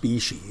of our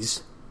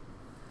species,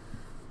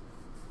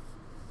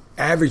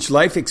 average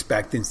life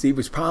expectancy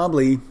was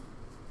probably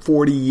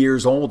 40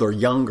 years old or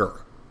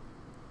younger.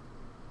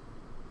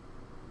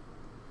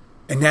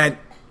 And that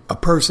a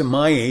person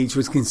my age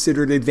was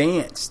considered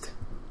advanced.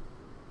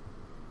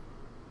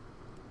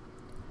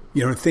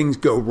 You know, things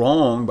go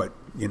wrong, but,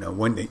 you know,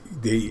 when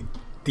the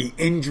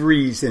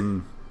injuries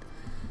and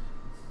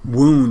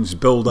wounds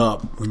build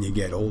up when you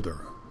get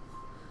older.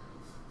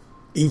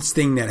 Each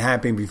thing that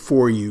happened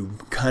before you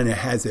kind of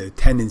has a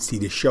tendency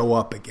to show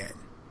up again.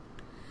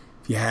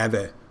 If you have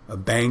a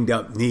banged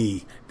up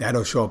knee,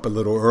 that'll show up a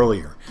little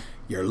earlier.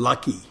 You're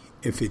lucky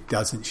if it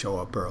doesn't show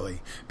up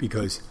early,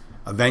 because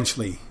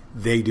eventually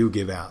they do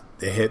give out.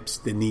 The hips,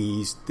 the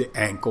knees, the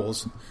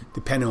ankles,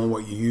 depending on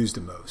what you use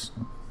the most.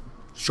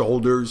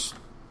 Shoulders.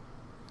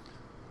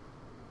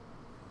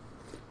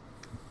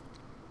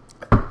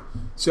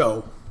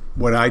 So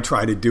what I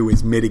try to do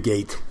is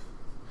mitigate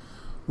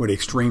with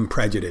extreme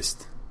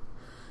prejudice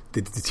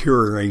the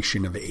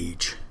deterioration of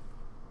age.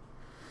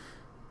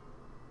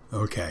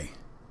 Okay.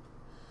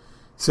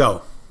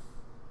 So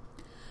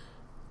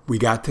we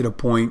got to the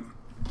point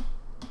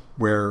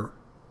where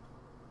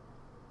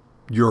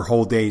your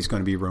whole day is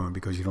going to be ruined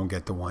because you don't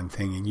get the one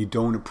thing and you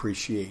don't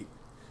appreciate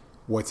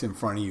what's in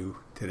front of you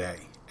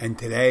today. And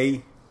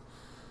today,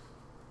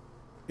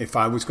 if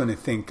I was going to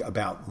think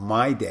about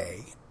my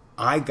day,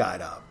 I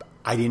got up.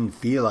 I didn't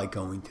feel like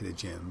going to the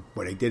gym.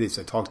 What I did is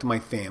I talked to my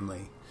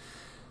family,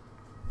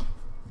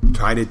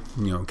 try to,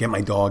 get my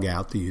dog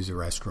out to use the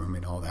restroom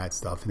and all that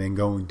stuff, and then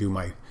go and do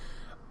my,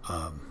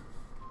 I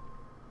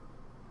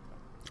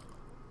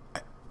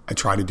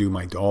try to do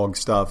my dog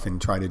stuff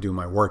and try to do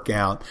my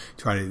workout,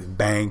 try to do the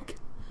bank,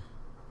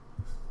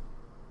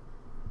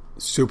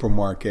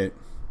 supermarket,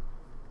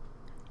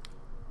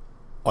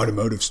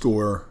 automotive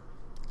store,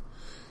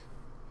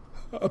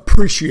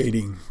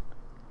 appreciating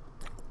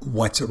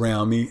what's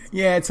around me.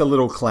 Yeah, it's a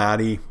little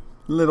cloudy,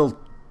 a little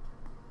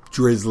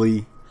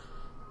drizzly.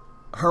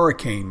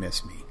 Hurricane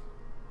missed me.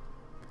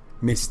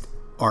 Missed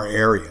our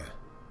area.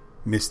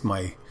 Missed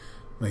my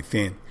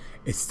fan.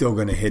 It's still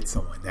going to hit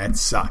someone. That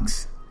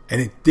sucks.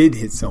 And it did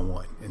hit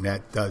someone. And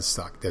that does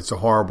suck. That's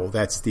horrible.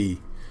 That's the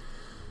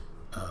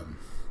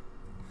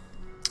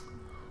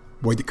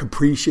the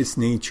capricious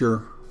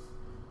nature,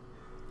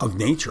 of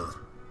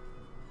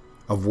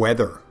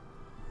weather.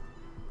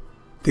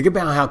 Think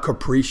about how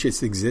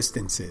capricious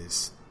existence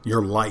is.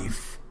 Your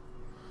life,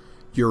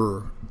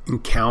 your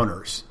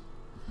encounters,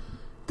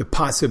 the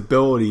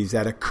possibilities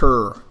that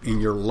occur in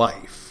your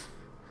life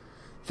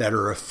that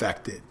are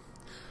affected.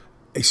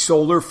 A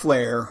solar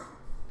flare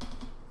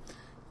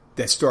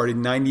that started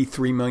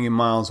 93 million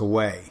miles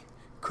away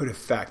could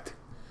affect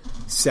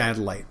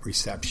satellite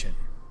reception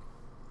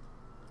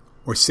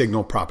or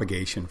signal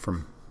propagation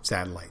from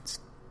satellites.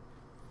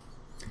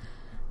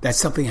 That's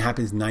something that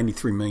happens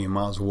 93 million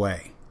miles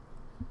away.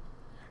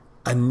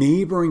 A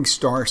neighboring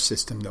star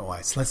system to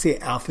us, let's say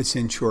Alpha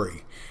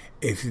Centauri,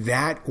 if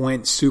that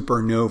went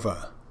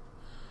supernova,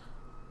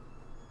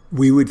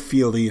 we would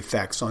feel the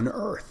effects on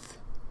Earth.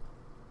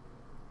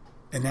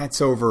 And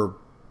that's over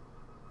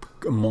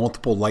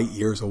multiple light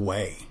years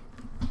away.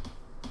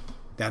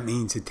 That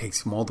means it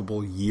takes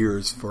multiple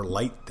years for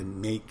light to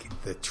make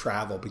the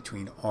travel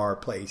between our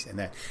place and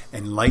that.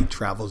 And light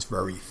travels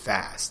very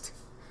fast.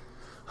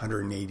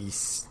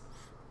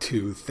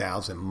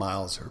 182,000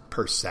 miles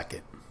per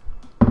second.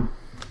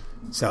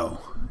 So,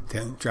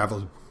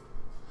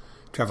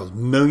 travels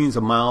millions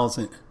of miles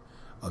in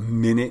a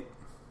minute,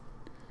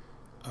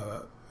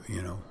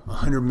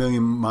 100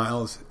 million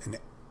miles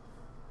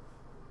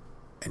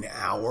an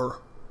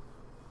hour.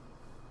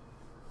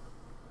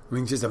 I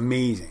mean, just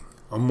amazing.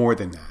 Or more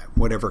than that,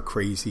 whatever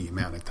crazy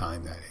amount of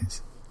time that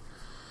is.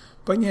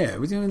 But yeah, it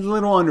was a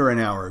little under an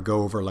hour,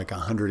 go over like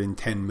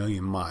 110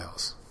 million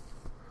miles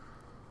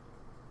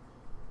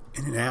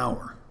in an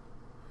hour.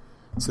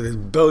 So there's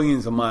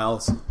billions of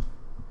miles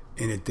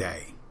in a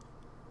day.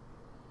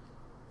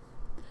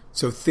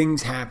 So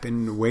things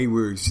happen the way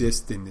we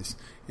exist in this,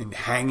 and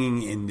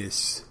hanging in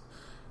this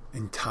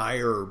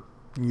entire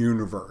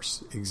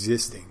universe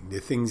existing. The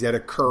things that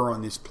occur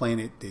on this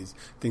planet, these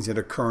things that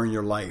occur in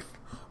your life,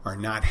 are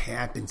not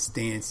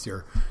happenstance.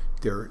 They're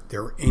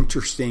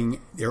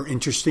interesting. They're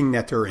interesting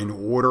that they're in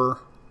order.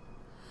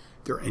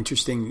 They're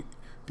interesting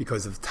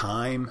because of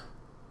time.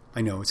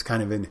 I know it's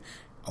kind of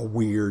a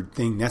weird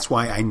thing. That's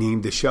why I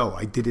named the show.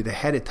 I did it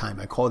ahead of time.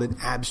 I called it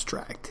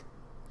Abstract.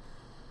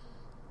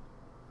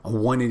 I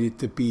wanted it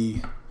to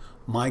be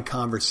my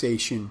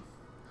conversation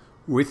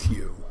with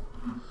you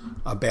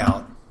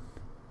about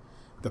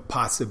the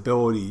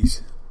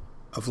possibilities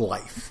of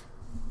life,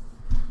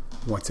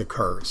 what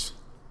occurs,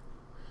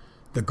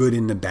 the good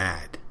and the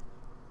bad,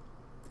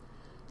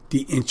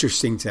 the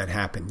interesting things that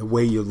happen, the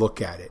way you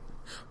look at it.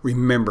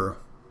 Remember,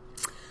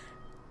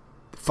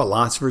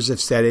 philosophers have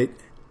said it.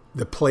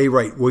 The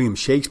playwright William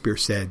Shakespeare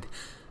said,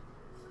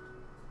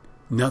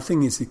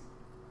 nothing is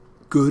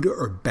good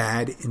or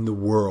bad in the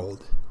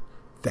world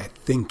that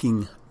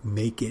thinking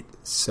make it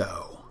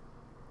so.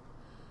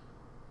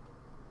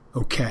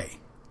 Okay,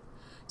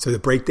 so to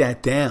break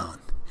that down,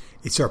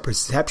 it's our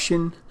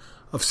perception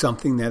of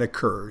something that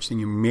occurs, and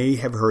you may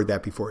have heard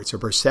that before. It's a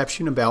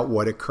perception about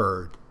what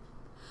occurred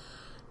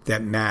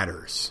that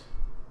matters.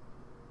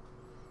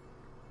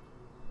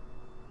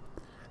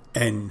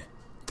 And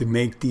to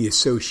make the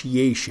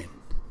association,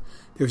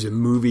 there's a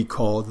movie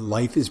called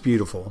Life is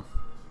Beautiful.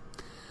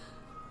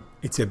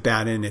 It's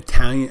about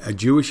a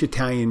Jewish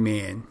Italian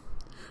man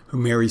who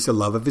marries the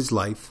love of his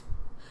life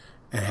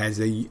and has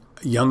a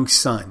young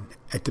son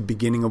at the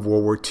beginning of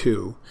World War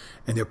II,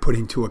 and they're put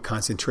into a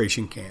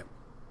concentration camp.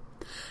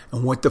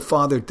 And what the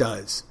father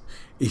does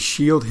is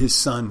shield his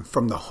son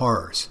from the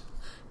horrors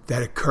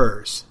that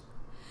occurs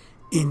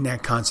in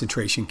that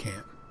concentration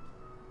camp.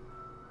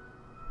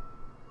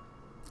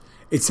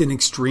 It's an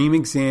extreme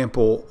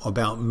example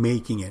about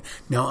making it.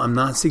 Now, I'm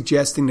not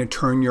suggesting to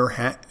turn your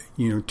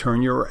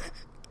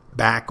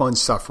back on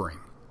suffering.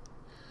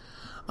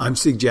 I'm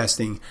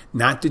suggesting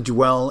not to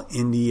dwell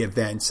in the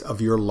events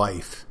of your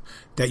life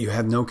that you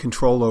have no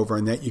control over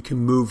and that you can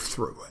move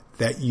through it,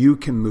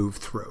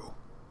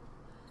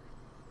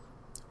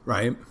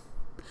 right?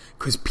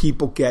 Because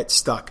people get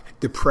stuck.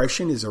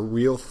 Depression is a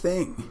real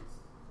thing.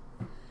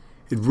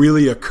 It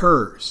really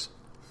occurs.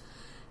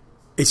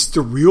 It's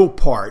the real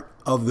part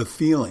of the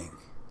feeling.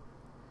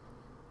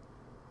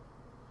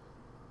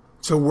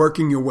 So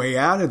working your way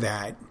out of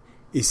that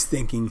is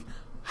thinking,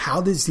 how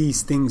does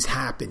these things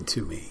happen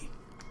to me?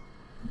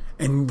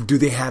 And do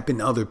they happen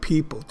to other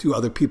people? Do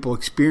other people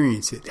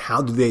experience it?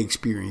 How do they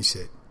experience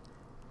it?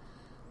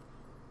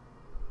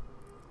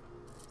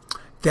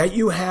 That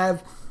you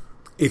have,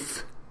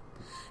 if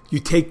you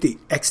take the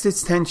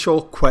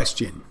existential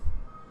question,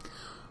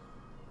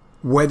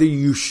 whether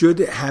you should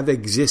have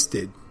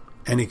existed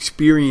and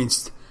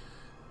experienced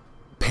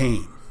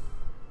pain,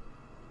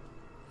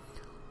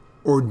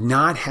 or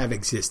not have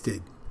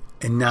existed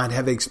and not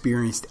have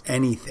experienced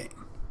anything.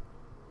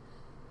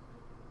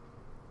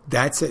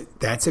 That's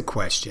a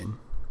question.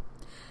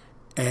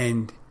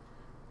 And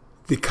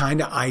the kind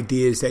of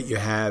ideas that you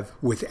have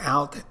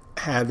without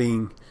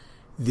having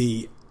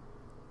the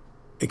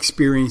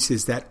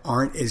experiences that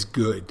aren't as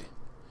good,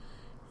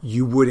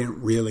 you wouldn't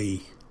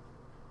really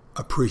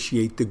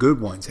appreciate the good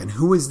ones. And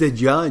who is the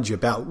judge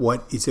about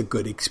what is a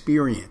good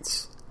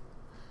experience?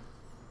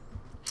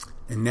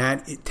 And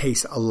that, it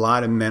takes a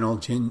lot of mental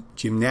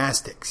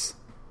gymnastics.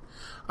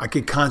 I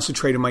could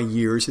concentrate on my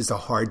years as a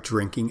hard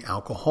drinking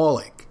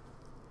alcoholic.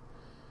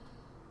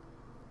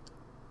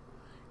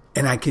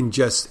 And I can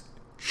just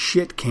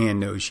shit can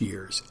those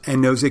years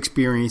and those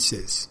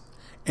experiences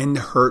and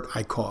the hurt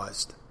I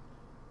caused.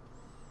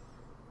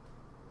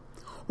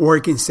 Or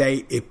I can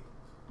say it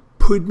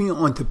put me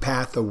on the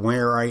path of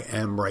where I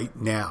am right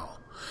now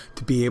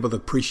to be able to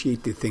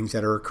appreciate the things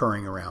that are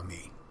occurring around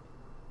me,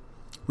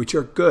 which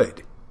are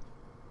good.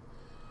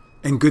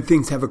 And good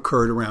things have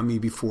occurred around me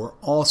before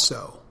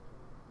also.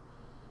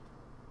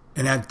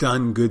 And I've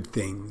done good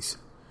things,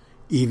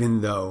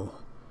 even though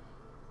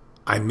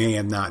I may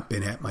have not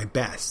been at my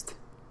best.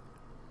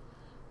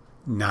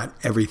 Not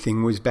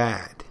everything was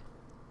bad.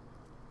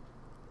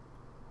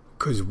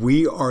 Because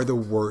we are the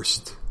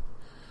worst.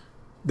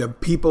 The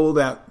people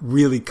that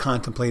really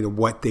contemplate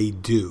what they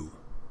do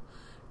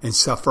and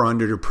suffer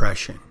under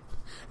depression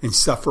and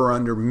suffer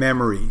under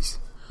memories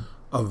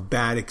of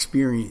bad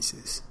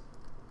experiences.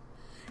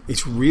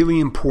 It's really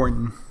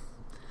important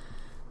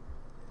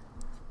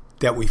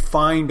that we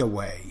find a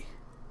way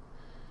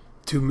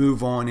to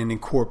move on and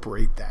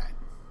incorporate that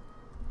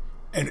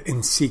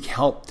and seek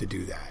help to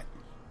do that.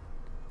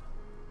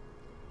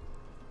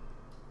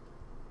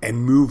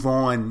 And move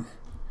on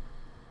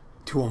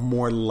to a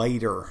more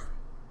lighter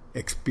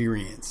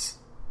experience.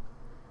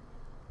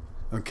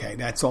 Okay,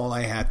 that's all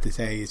I have to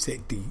say. It's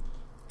at the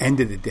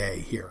end of the day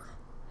here.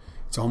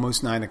 It's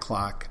almost 9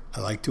 o'clock. I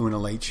like doing a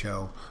late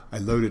show. I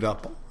loaded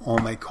up all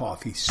my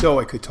coffee so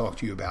I could talk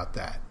to you about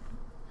that.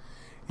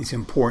 It's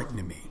important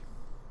to me.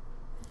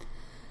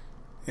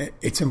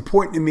 It's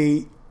important to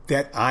me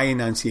that I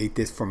enunciate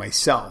this for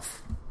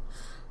myself.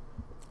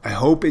 I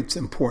hope it's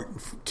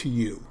important to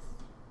you.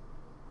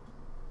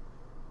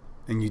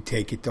 And you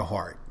take it to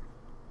heart.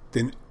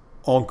 Then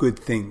all good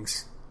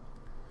things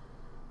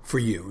for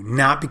you.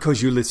 Not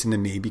because you listen to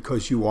me,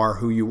 because you are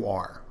who you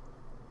are.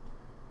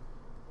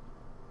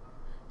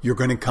 You're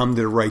going to come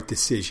to the right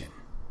decision.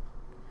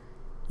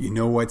 You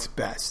know what's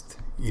best.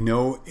 You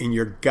know in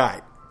your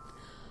gut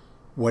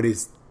what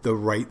is the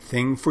right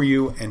thing for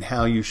you and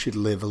how you should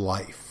live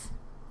life.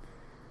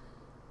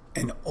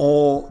 And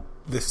all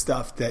the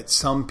stuff that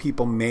some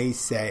people may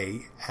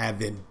say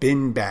haven't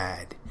been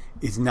bad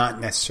is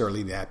not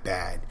necessarily that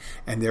bad.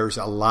 And there's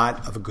a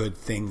lot of good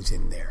things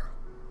in there.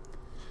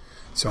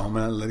 So I'm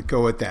going to let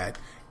go at that.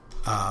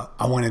 I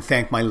want to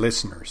thank my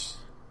listeners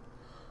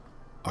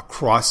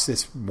across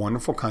this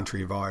wonderful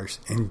country of ours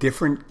and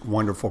different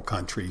wonderful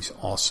countries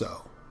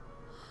also,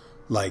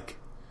 like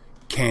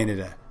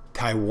Canada,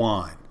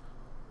 Taiwan,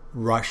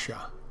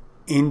 Russia,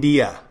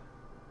 India,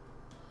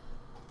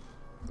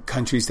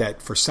 countries that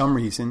for some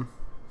reason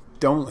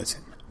don't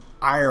listen,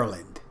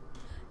 Ireland,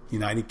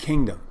 United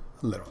Kingdom,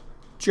 a little,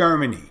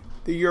 Germany,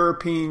 the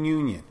European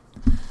Union.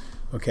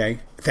 Okay,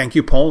 thank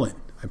you, Poland.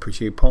 I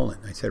appreciate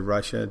Poland. I said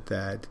Russia,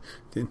 that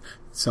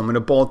some of the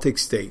Baltic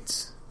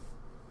states.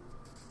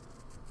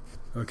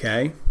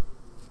 Okay,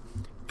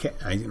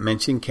 I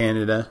mentioned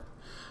Canada,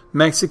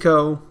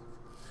 Mexico,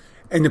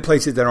 and the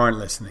places that aren't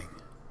listening.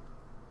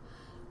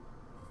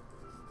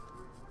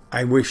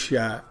 I wish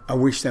them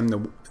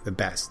the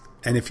best.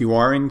 And if you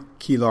are in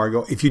Key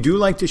Largo, if you do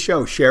like the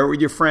show, share it with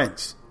your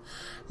friends.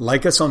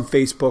 Like us on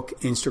Facebook,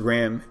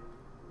 Instagram,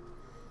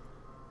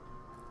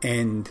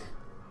 and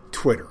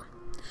Twitter.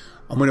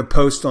 I'm going to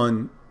post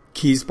on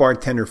Keys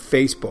Bartender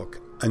Facebook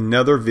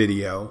another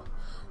video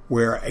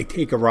where I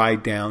take a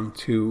ride down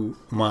to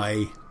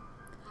my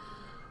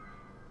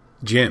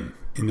gym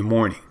in the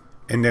morning.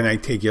 And then I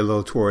take you a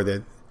little tour of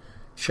the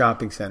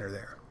shopping center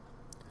there.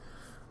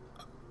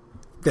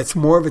 That's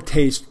more of a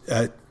taste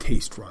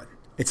run.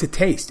 It's a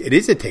taste. It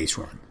is a taste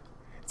run.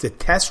 It's a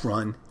test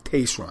run,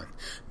 taste run.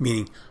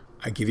 Meaning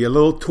I give you a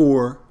little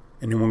tour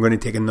and then we're going to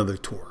take another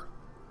tour.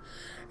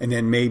 And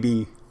then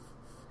maybe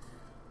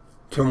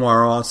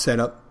tomorrow I'll set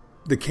up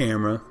the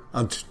camera.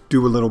 I'll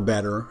do a little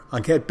better. I'll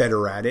get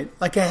better at it,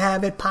 like I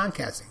have at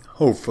podcasting,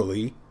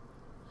 hopefully.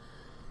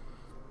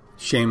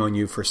 Shame on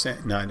you for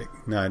not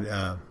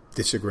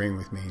disagreeing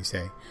with me. You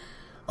say,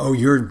 oh,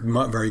 you're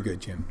very good,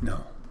 Jim.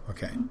 No.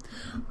 Okay.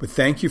 But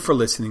thank you for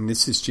listening.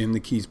 This is Jim the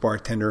Keys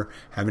Bartender.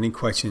 Have any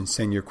questions,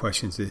 send your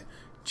questions to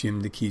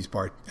Jim at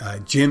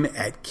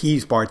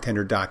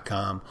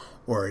keysbartender.com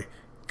or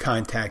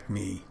contact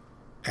me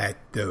at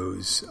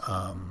those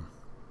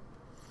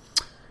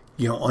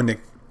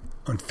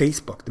on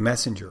Facebook, the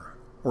Messenger,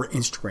 or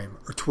Instagram,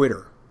 or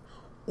Twitter,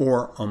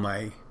 or on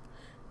my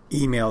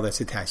email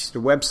that's attached to the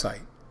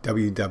website,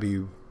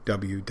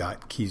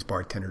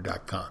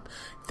 www.keysbartender.com.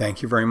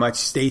 Thank you very much.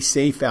 Stay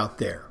safe out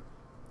there.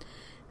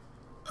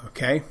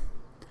 Okay?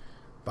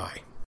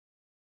 Bye.